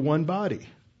into one body."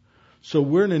 So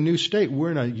we're in a new state.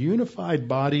 We're in a unified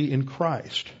body in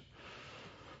Christ.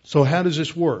 So how does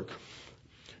this work?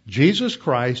 Jesus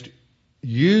Christ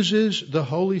uses the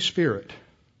Holy Spirit.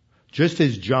 Just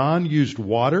as John used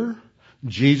water,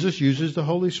 Jesus uses the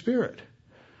Holy Spirit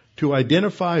to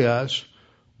identify us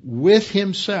with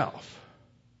himself.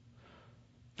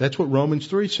 That's what Romans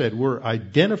 3 said. We're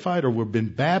identified, or we've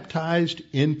been baptized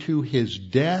into his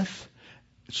death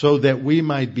so that we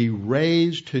might be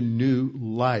raised to new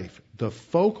life. The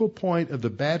focal point of the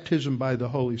baptism by the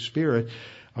Holy Spirit,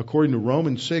 according to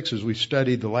Romans 6, as we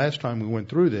studied the last time we went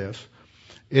through this,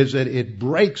 is that it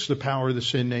breaks the power of the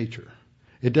sin nature.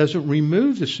 It doesn't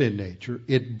remove the sin nature.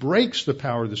 It breaks the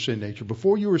power of the sin nature.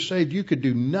 Before you were saved, you could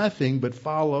do nothing but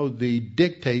follow the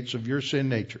dictates of your sin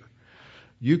nature.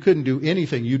 You couldn't do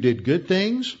anything. You did good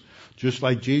things, just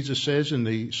like Jesus says in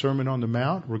the Sermon on the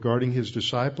Mount regarding his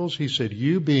disciples. He said,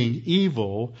 "You being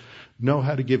evil know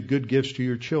how to give good gifts to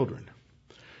your children."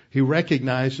 He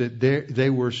recognized that they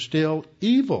were still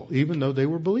evil, even though they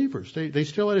were believers. They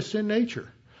still had a sin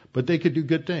nature, but they could do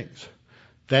good things.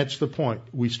 That's the point.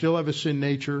 We still have a sin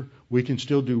nature. We can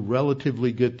still do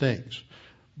relatively good things.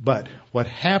 But what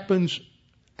happens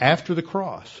after the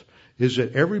cross is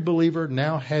that every believer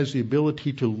now has the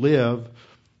ability to live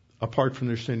apart from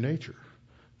their sin nature,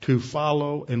 to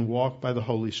follow and walk by the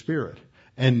Holy Spirit,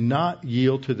 and not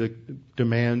yield to the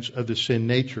demands of the sin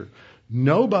nature.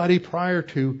 Nobody prior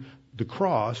to the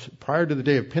cross, prior to the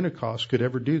day of Pentecost, could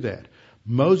ever do that.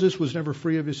 Moses was never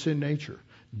free of his sin nature.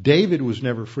 David was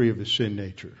never free of his sin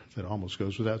nature. That almost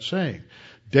goes without saying.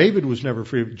 David was never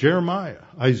free of it. Jeremiah,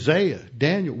 Isaiah,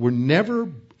 Daniel were never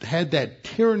had that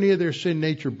tyranny of their sin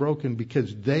nature broken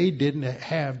because they didn't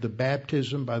have the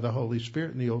baptism by the Holy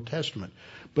Spirit in the Old Testament.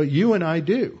 But you and I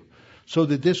do. So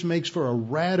that this makes for a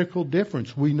radical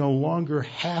difference. We no longer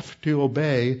have to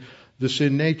obey the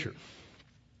sin nature.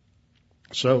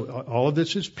 So all of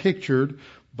this is pictured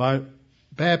by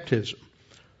baptism.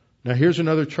 Now here's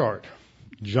another chart.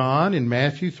 John in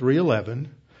Matthew 3:11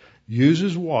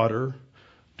 uses water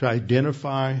to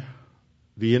identify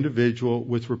the individual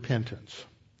with repentance.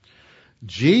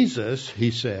 Jesus,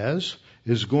 he says,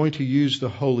 is going to use the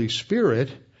Holy Spirit,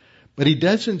 but he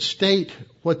doesn't state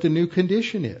what the new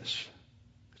condition is.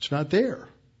 It's not there.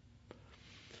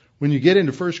 When you get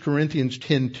into 1 Corinthians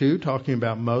 10:2, talking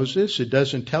about Moses, it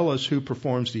doesn't tell us who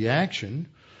performs the action,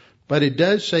 but it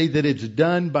does say that it's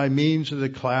done by means of the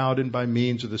cloud and by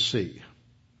means of the sea.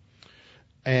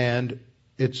 And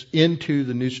it's into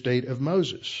the new state of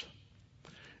Moses.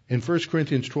 In 1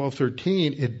 Corinthians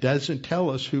 12:13, it doesn't tell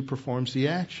us who performs the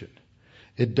action.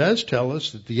 It does tell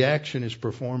us that the action is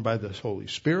performed by the Holy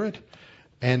Spirit,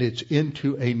 and it's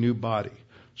into a new body.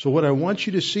 So what I want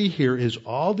you to see here is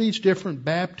all these different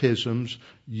baptisms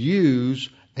use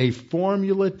a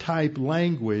formula-type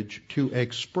language to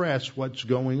express what's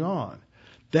going on.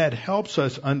 That helps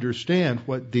us understand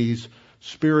what these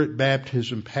Spirit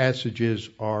baptism passages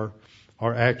are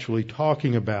actually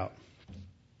talking about.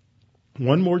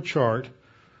 One more chart.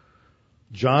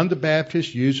 John the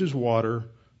Baptist uses water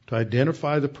to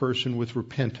identify the person with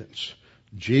repentance.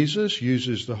 Jesus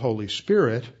uses the Holy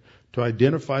Spirit to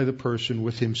identify the person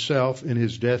with himself in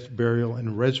his death, burial,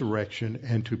 and resurrection,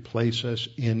 and to place us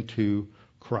into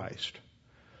Christ.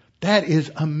 That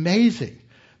is amazing.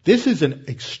 This is an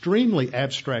extremely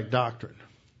abstract doctrine.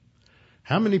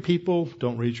 How many people,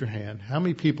 don't raise your hand, how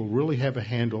many people really have a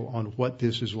handle on what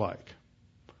this is like?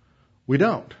 We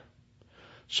don't.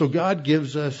 So God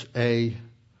gives us a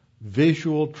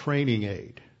visual training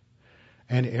aid.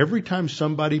 And every time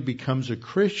somebody becomes a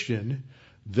Christian,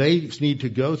 they need to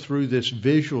go through this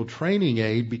visual training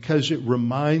aid because it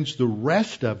reminds the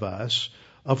rest of us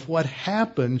of what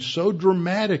happened so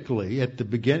dramatically at the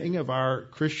beginning of our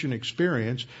Christian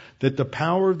experience that the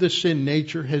power of the sin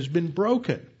nature has been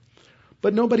broken.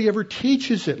 But nobody ever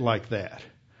teaches it like that.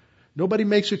 Nobody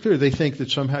makes it clear. They think that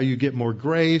somehow you get more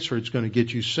grace, or it's going to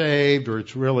get you saved, or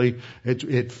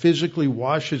it physically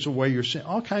washes away your sin.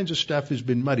 All kinds of stuff has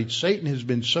been muddied. Satan has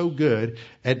been so good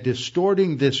at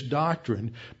distorting this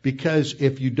doctrine, because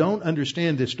if you don't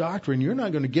understand this doctrine, you're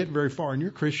not going to get very far in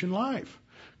your Christian life.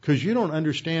 because you don't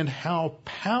understand how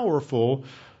powerful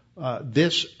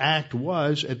this act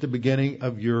was at the beginning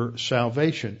of your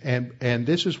salvation. And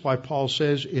this is why Paul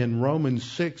says in Romans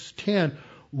 6:10,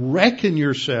 reckon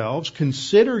yourselves,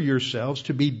 consider yourselves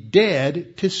to be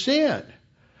dead to sin.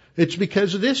 It's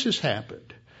because this has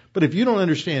happened. But if you don't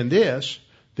understand this,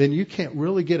 then you can't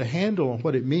really get a handle on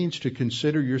what it means to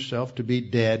consider yourself to be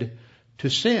dead to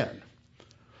sin.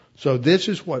 So this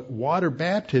is what water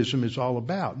baptism is all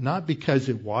about. Not because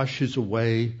it washes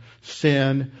away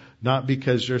sin, not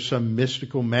because there's some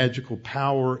mystical, magical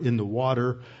power in the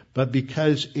water, but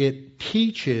because it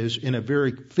teaches in a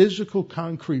very physical,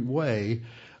 concrete way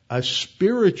a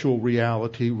spiritual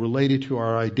reality related to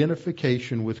our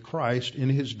identification with Christ in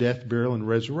His death, burial, and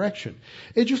resurrection.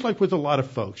 It's just like with a lot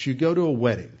of folks. You go to a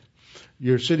wedding.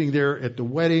 You're sitting there at the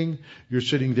wedding. You're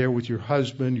sitting there with your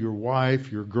husband, your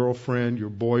wife, your girlfriend, your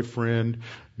boyfriend,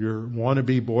 your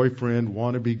wannabe boyfriend,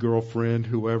 wannabe girlfriend,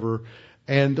 whoever.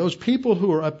 And those people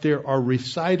who are up there are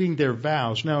reciting their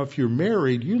vows. Now, if you're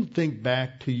married, you think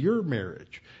back to your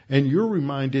marriage. And you're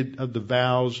reminded of the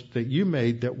vows that you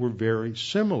made that were very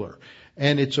similar.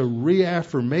 And it's a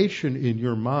reaffirmation in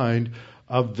your mind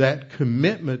of that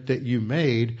commitment that you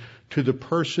made to the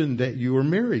person that you are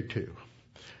married to.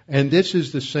 And this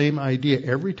is the same idea.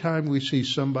 Every time we see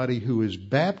somebody who is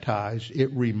baptized,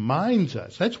 it reminds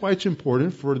us. That's why it's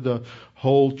important for the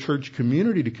whole church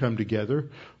community to come together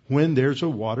when there's a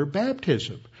water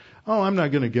baptism. Oh, I'm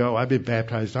not going to go. I've been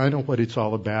baptized. I know what it's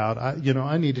all about.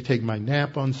 I need to take my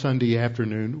nap on Sunday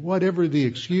afternoon. Whatever the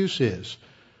excuse is.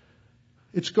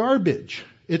 It's garbage.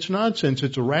 It's nonsense.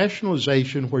 It's a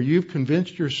rationalization where you've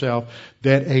convinced yourself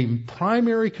that a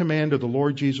primary command of the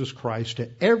Lord Jesus Christ to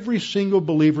every single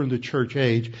believer in the church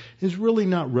age is really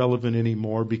not relevant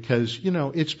anymore because,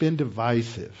 it's been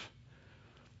divisive.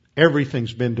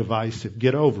 Everything's been divisive.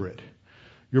 Get over it.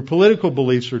 Your political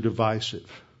beliefs are divisive.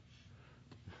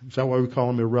 Is that why we call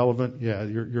them irrelevant? Yeah,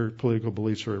 your political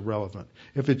beliefs are irrelevant.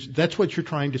 That's what you're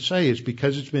trying to say is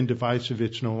because it's been divisive,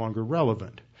 it's no longer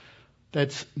relevant.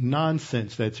 That's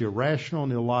nonsense. That's irrational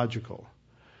and illogical.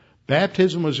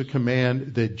 Baptism was a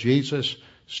command that Jesus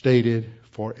stated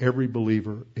for every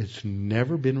believer. It's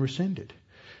never been rescinded.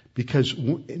 Because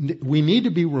we need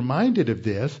to be reminded of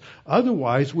this.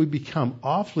 Otherwise, we become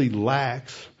awfully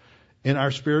lax in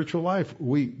our spiritual life.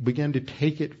 We begin to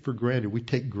take it for granted. We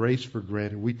take grace for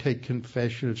granted. We take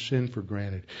confession of sin for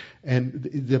granted. And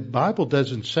the Bible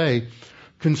doesn't say,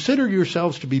 consider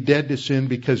yourselves to be dead to sin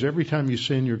because every time you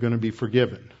sin, you're going to be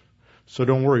forgiven. So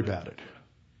don't worry about it.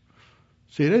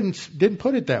 See, it didn't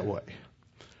put it that way.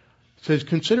 It says,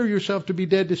 consider yourself to be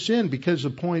dead to sin because the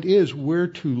point is we're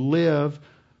to live,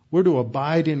 we're to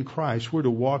abide in Christ. We're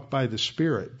to walk by the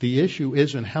Spirit. The issue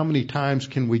isn't how many times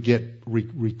can we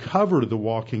recover the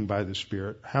walking by the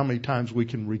Spirit, how many times we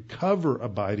can recover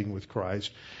abiding with Christ.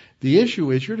 The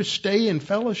issue is you're to stay in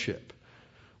fellowship.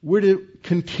 We're to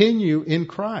continue in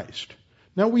Christ.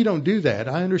 Now, we don't do that.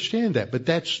 I understand that, but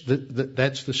that's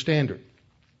the standard.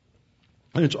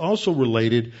 And it's also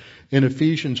related in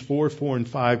Ephesians 4 and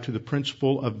 5 to the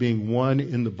principle of being one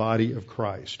in the body of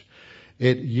Christ.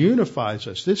 It unifies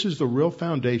us. This is the real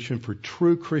foundation for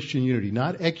true Christian unity,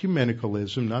 not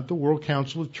ecumenicalism, not the World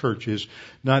Council of Churches,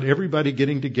 not everybody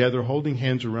getting together, holding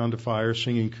hands around a fire,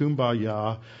 singing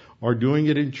Kumbaya, or doing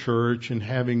it in church and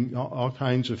having all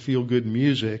kinds of feel-good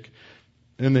music,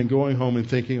 and then going home and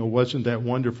thinking, oh, wasn't that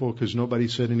wonderful because nobody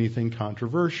said anything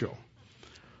controversial.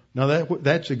 Now,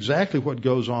 that's exactly what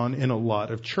goes on in a lot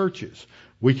of churches.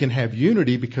 We can have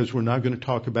unity because we're not going to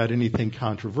talk about anything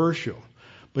controversial.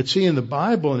 But see, in the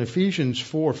Bible, in Ephesians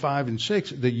 4, 5, and 6,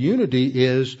 the unity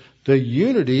is the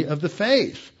unity of the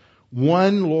faith.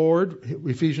 One Lord,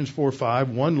 Ephesians 4, 5,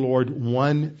 one Lord,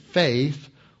 one faith,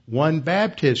 one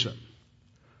baptism.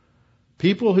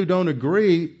 People who don't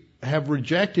agree have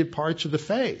rejected parts of the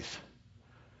faith.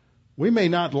 We may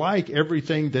not like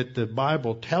everything that the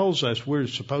Bible tells us we're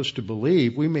supposed to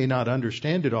believe. We may not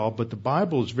understand it all, but the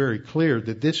Bible is very clear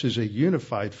that this is a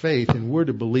unified faith and we're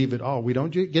to believe it all. We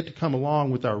don't get to come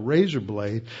along with our razor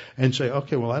blade and say,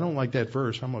 okay, well, I don't like that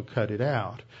verse, I'm going to cut it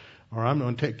out. Or I'm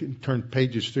going to turn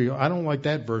pages through. I don't like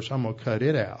that verse, I'm going to cut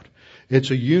it out.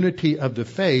 It's a unity of the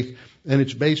faith, and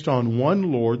it's based on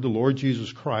one Lord, the Lord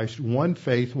Jesus Christ, one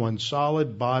faith, one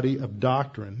solid body of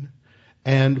doctrine,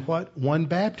 and what? One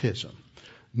baptism.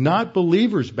 Not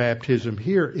believers' baptism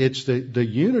here. It's the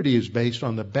unity is based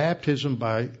on the baptism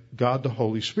by God the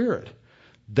Holy Spirit.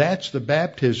 That's the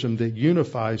baptism that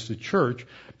unifies the church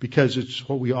because it's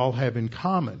what we all have in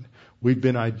common. We've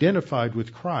been identified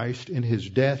with Christ in His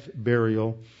death,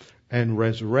 burial, and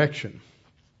resurrection.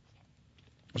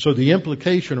 So the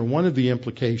implication, or one of the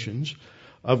implications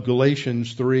of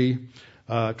Galatians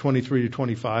 3:23 to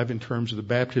 25 in terms of the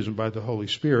baptism by the Holy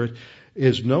Spirit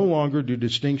is no longer do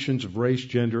distinctions of race,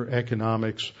 gender,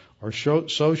 economics, or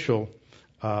social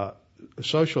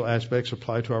aspects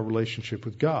apply to our relationship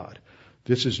with God.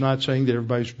 This is not saying that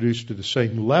everybody's reduced to the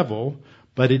same level,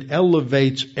 but it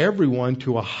elevates everyone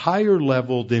to a higher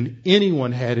level than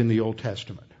anyone had in the Old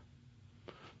Testament.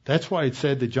 That's why it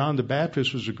said that John the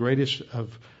Baptist was the greatest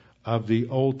of the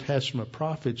Old Testament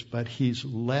prophets, but he's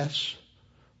less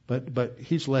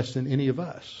than any of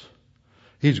us.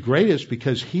 He's greatest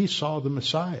because he saw the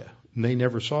Messiah, and they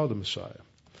never saw the Messiah.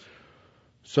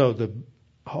 So the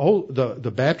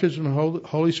baptism of the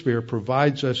Holy Spirit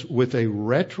provides us with a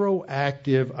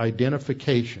retroactive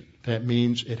identification. That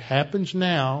means it happens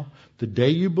now, the day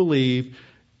you believe,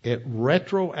 it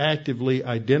retroactively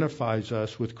identifies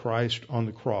us with Christ on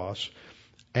the cross,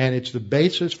 and it's the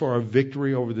basis for our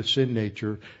victory over the sin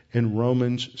nature in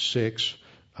Romans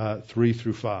 6:3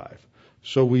 through 5.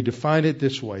 So we define it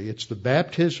this way. It's the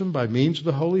baptism by means of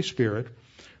the Holy Spirit.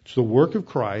 It's the work of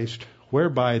Christ,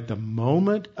 whereby at the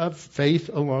moment of faith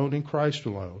alone in Christ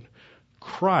alone,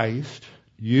 Christ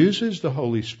uses the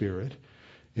Holy Spirit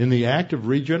in the act of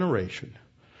regeneration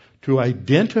to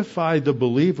identify the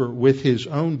believer with his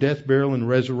own death, burial, and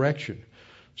resurrection,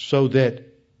 so that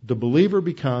the believer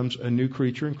becomes a new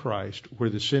creature in Christ where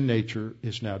the sin nature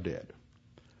is now dead.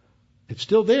 It's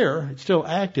still there, it's still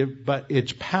active, but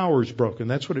its power is broken.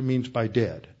 That's what it means by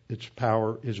dead. Its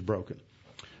power is broken.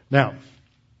 Now,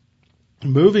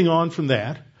 moving on from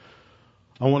that,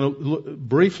 I want to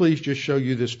briefly just show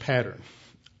you this pattern.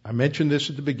 I mentioned this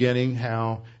at the beginning,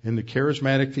 how in the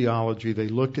charismatic theology they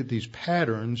looked at these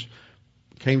patterns,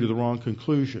 came to the wrong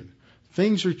conclusion.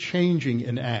 Things are changing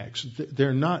in Acts.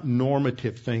 They're not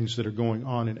normative things that are going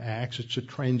on in Acts. It's a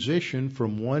transition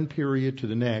from one period to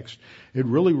the next. It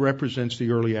really represents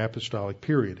the early apostolic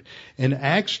period. In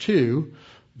Acts 2,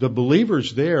 the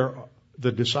believers there,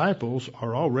 the disciples,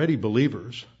 are already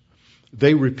believers.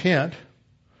 They repent,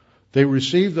 they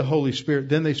receive the Holy Spirit,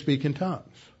 then they speak in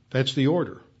tongues. That's the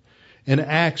order. In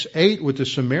Acts 8 with the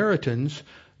Samaritans,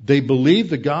 they believe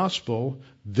the gospel,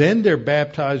 then they're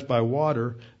baptized by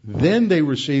water, then they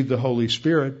receive the Holy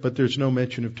Spirit, but there's no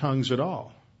mention of tongues at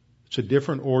all. It's a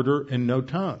different order and no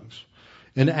tongues.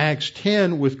 In Acts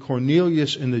 10 with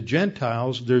Cornelius and the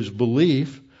Gentiles, there's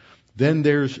belief, then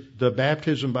there's the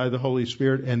baptism by the Holy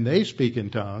Spirit and they speak in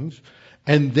tongues,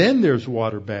 and then there's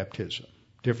water baptism.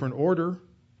 Different order.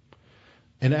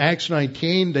 In Acts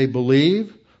 19 they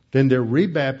believe, then they're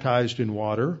rebaptized in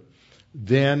water,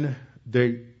 then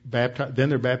they're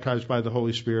baptized by the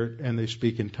Holy Spirit and they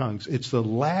speak in tongues. It's the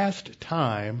last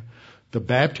time the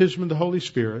baptism of the Holy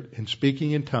Spirit and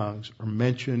speaking in tongues are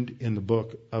mentioned in the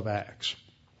book of Acts.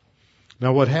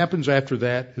 Now what happens after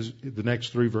that is the next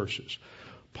 3 verses.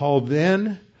 Paul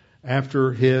then,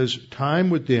 after his time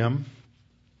with them,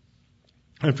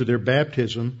 after their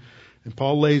baptism, and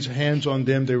Paul lays hands on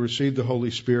them, they receive the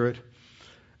Holy Spirit.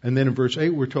 And then in verse 8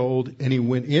 we're told, and he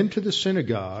went into the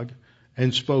synagogue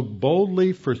and spoke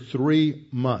boldly for 3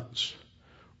 months,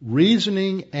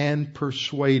 reasoning and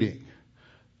persuading.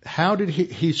 How did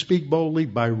he speak boldly?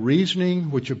 By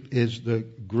reasoning, which is the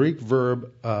Greek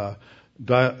verb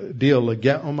dialegomai,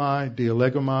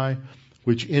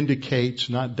 which indicates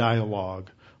not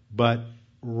dialogue, but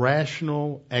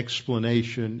rational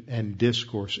explanation and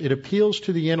discourse. It appeals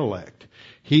to the intellect.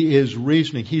 He is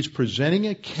reasoning. He's presenting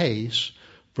a case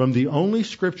from the only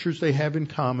scriptures they have in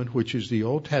common, which is the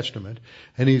Old Testament,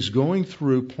 and he's going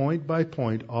through point by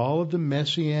point all of the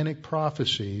messianic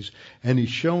prophecies, and he's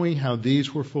showing how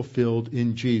these were fulfilled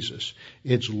in Jesus.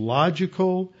 It's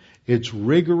logical, it's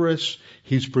rigorous.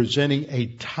 He's presenting a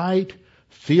tight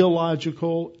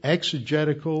theological,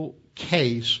 exegetical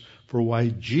case for why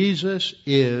Jesus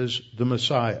is the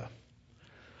Messiah.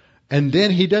 And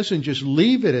then he doesn't just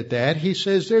leave it at that. He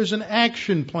says there's an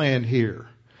action plan here.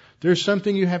 There's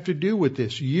something you have to do with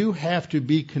this. You have to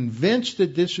be convinced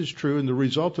that this is true, and the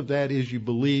result of that is you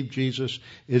believe Jesus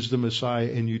is the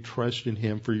Messiah and you trust in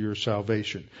him for your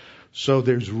salvation. So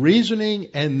there's reasoning,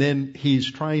 and then he's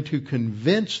trying to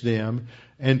convince them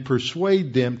and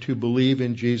persuade them to believe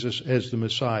in Jesus as the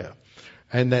Messiah.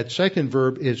 And that second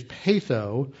verb is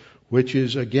patho, which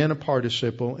is again a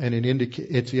participle, and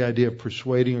it's the idea of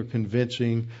persuading or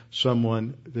convincing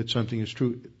someone that something is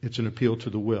true. It's an appeal to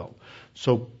the will.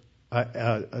 So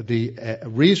the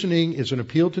reasoning is an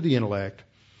appeal to the intellect.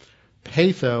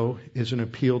 Patho is an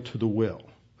appeal to the will.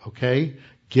 Okay?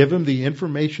 Give them the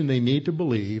information they need to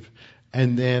believe,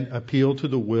 and then appeal to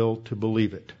the will to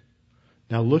believe it.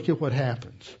 Now look at what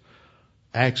happens.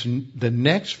 The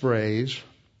next phrase,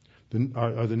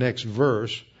 or the next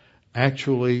verse,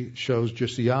 actually shows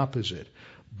just the opposite.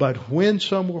 But when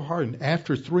some were hardened,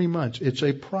 after 3 months, it's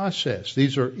a process.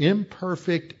 These are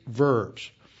imperfect verbs.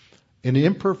 An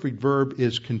imperfect verb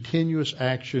is continuous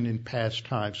action in past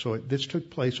time. So this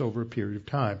took place over a period of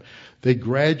time. They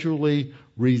gradually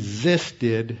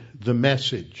resisted the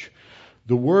message.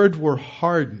 The word were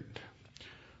hardened.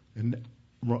 And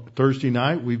Thursday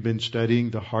night, we've been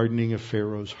studying the hardening of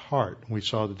Pharaoh's heart. We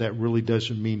saw that that really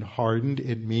doesn't mean hardened.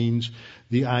 It means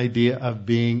the idea of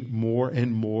being more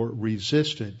and more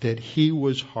resistant, that he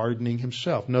was hardening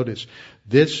himself. Notice,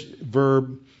 this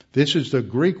verb, this is the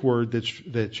Greek word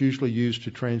that's usually used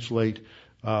to translate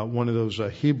one of those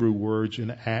Hebrew words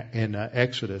in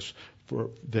Exodus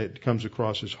that comes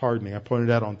across as hardening. I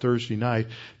pointed out on Thursday night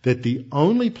that the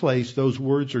only place those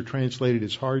words are translated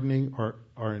as hardening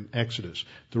are in Exodus.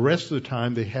 The rest of the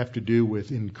time they have to do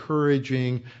with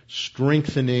encouraging,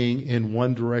 strengthening in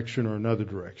one direction or another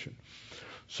direction.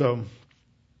 So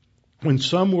when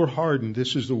some were hardened,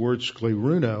 this is the word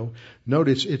skleruno.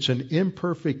 Notice it's an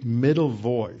imperfect middle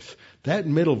voice. That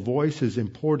middle voice is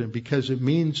important because it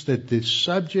means that the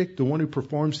subject, the one who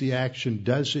performs the action,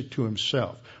 does it to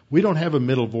himself. We don't have a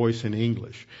middle voice in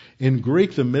English. In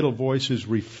Greek, the middle voice is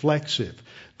reflexive.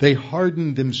 They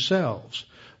harden themselves.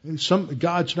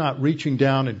 God's not reaching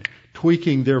down and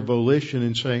tweaking their volition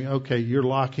and saying, okay, you're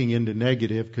locking into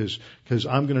negative because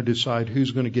I'm going to decide who's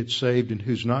going to get saved and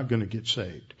who's not going to get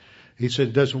saved. He said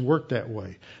it doesn't work that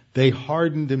way. They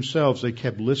hardened themselves. They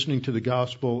kept listening to the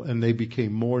gospel and they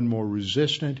became more and more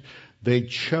resistant. They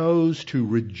chose to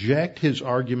reject his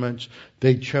arguments.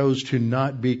 They chose to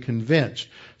not be convinced.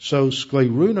 So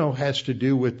skleruno has to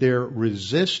do with their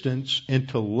resistance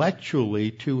intellectually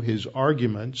to his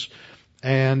arguments.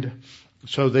 And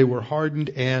so they were hardened,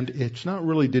 and it's not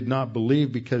really did not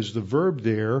believe because the verb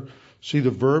there, see the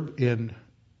verb in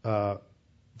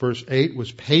verse 8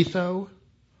 was patho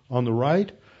on the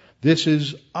right. This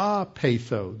is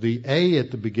apatho. The A at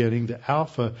the beginning, the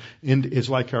alpha, is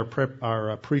like our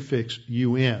prefix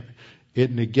un.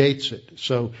 It negates it.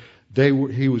 So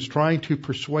he was trying to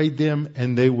persuade them,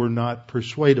 and they were not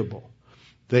persuadable.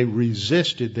 They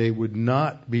resisted. They would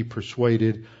not be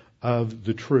persuaded of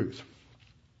the truth.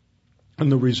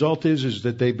 And the result is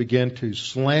that they began to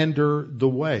slander the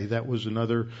way. That was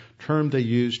another term they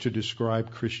used to describe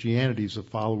Christianity as the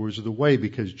followers of the way,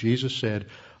 because Jesus said,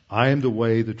 I am the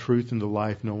way, the truth, and the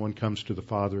life. No one comes to the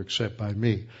Father except by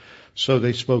me. So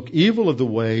they spoke evil of the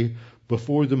way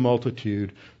before the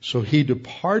multitude. So he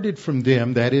departed from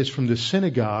them, that is from the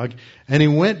synagogue, and he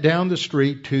went down the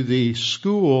street to the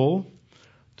school,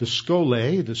 the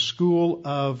school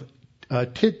of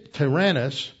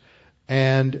Tyrannus,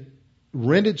 and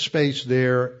rented space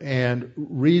there and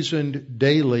reasoned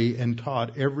daily and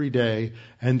taught every day.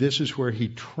 And this is where he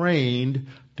trained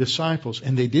disciples.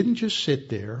 And they didn't just sit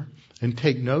there and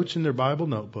take notes in their Bible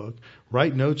notebook,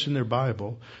 write notes in their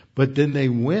Bible, but then they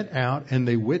went out and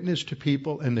they witnessed to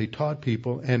people and they taught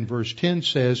people. And verse 10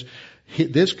 says,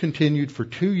 this continued for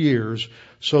 2 years,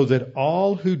 so that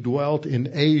all who dwelt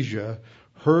in Asia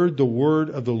heard the word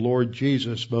of the Lord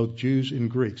Jesus, both Jews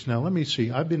and Greeks. Now let me see.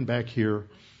 I've been back here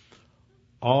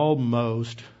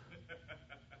almost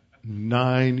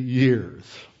 9 years.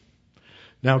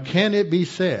 Now, can it be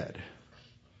said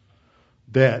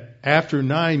that after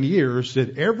 9 years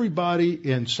that everybody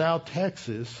in South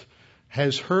Texas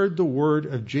has heard the word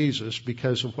of Jesus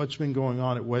because of what's been going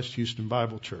on at West Houston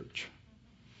Bible Church?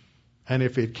 And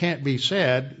if it can't be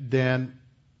said, then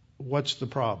what's the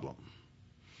problem?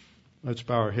 Let's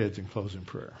bow our heads and close in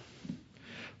prayer.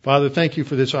 Father, thank you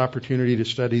for this opportunity to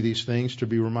study these things, to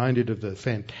be reminded of the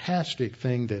fantastic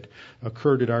thing that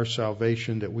occurred at our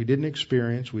salvation that we didn't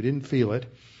experience, we didn't feel it,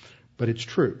 but it's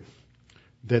true,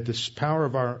 that the power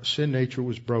of our sin nature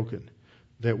was broken,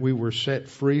 that we were set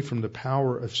free from the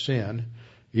power of sin,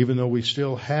 even though we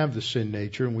still have the sin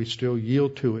nature and we still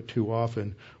yield to it too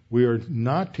often. We are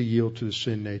not to yield to the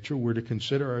sin nature. We're to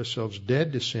consider ourselves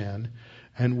dead to sin,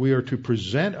 and we are to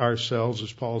present ourselves,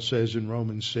 as Paul says in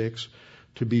Romans 6,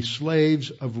 to be slaves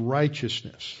of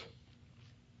righteousness.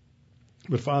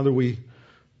 But Father, we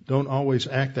don't always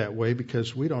act that way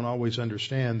because we don't always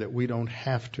understand that we don't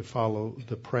have to follow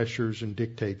the pressures and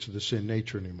dictates of the sin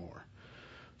nature anymore.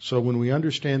 So when we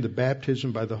understand the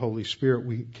baptism by the Holy Spirit,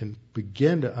 we can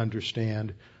begin to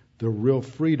understand the real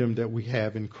freedom that we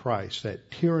have in Christ. That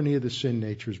tyranny of the sin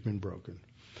nature has been broken.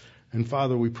 And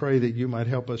Father, we pray that you might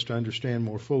help us to understand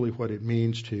more fully what it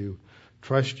means to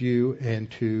trust you and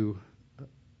to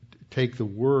take the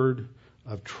word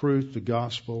of truth, the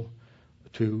gospel,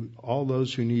 to all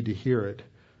those who need to hear it,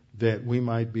 that we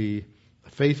might be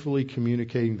faithfully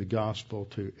communicating the gospel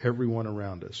to everyone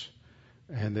around us.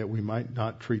 and that we might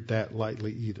not treat that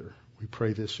lightly either. We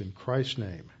pray this in Christ's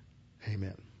name.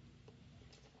 Amen.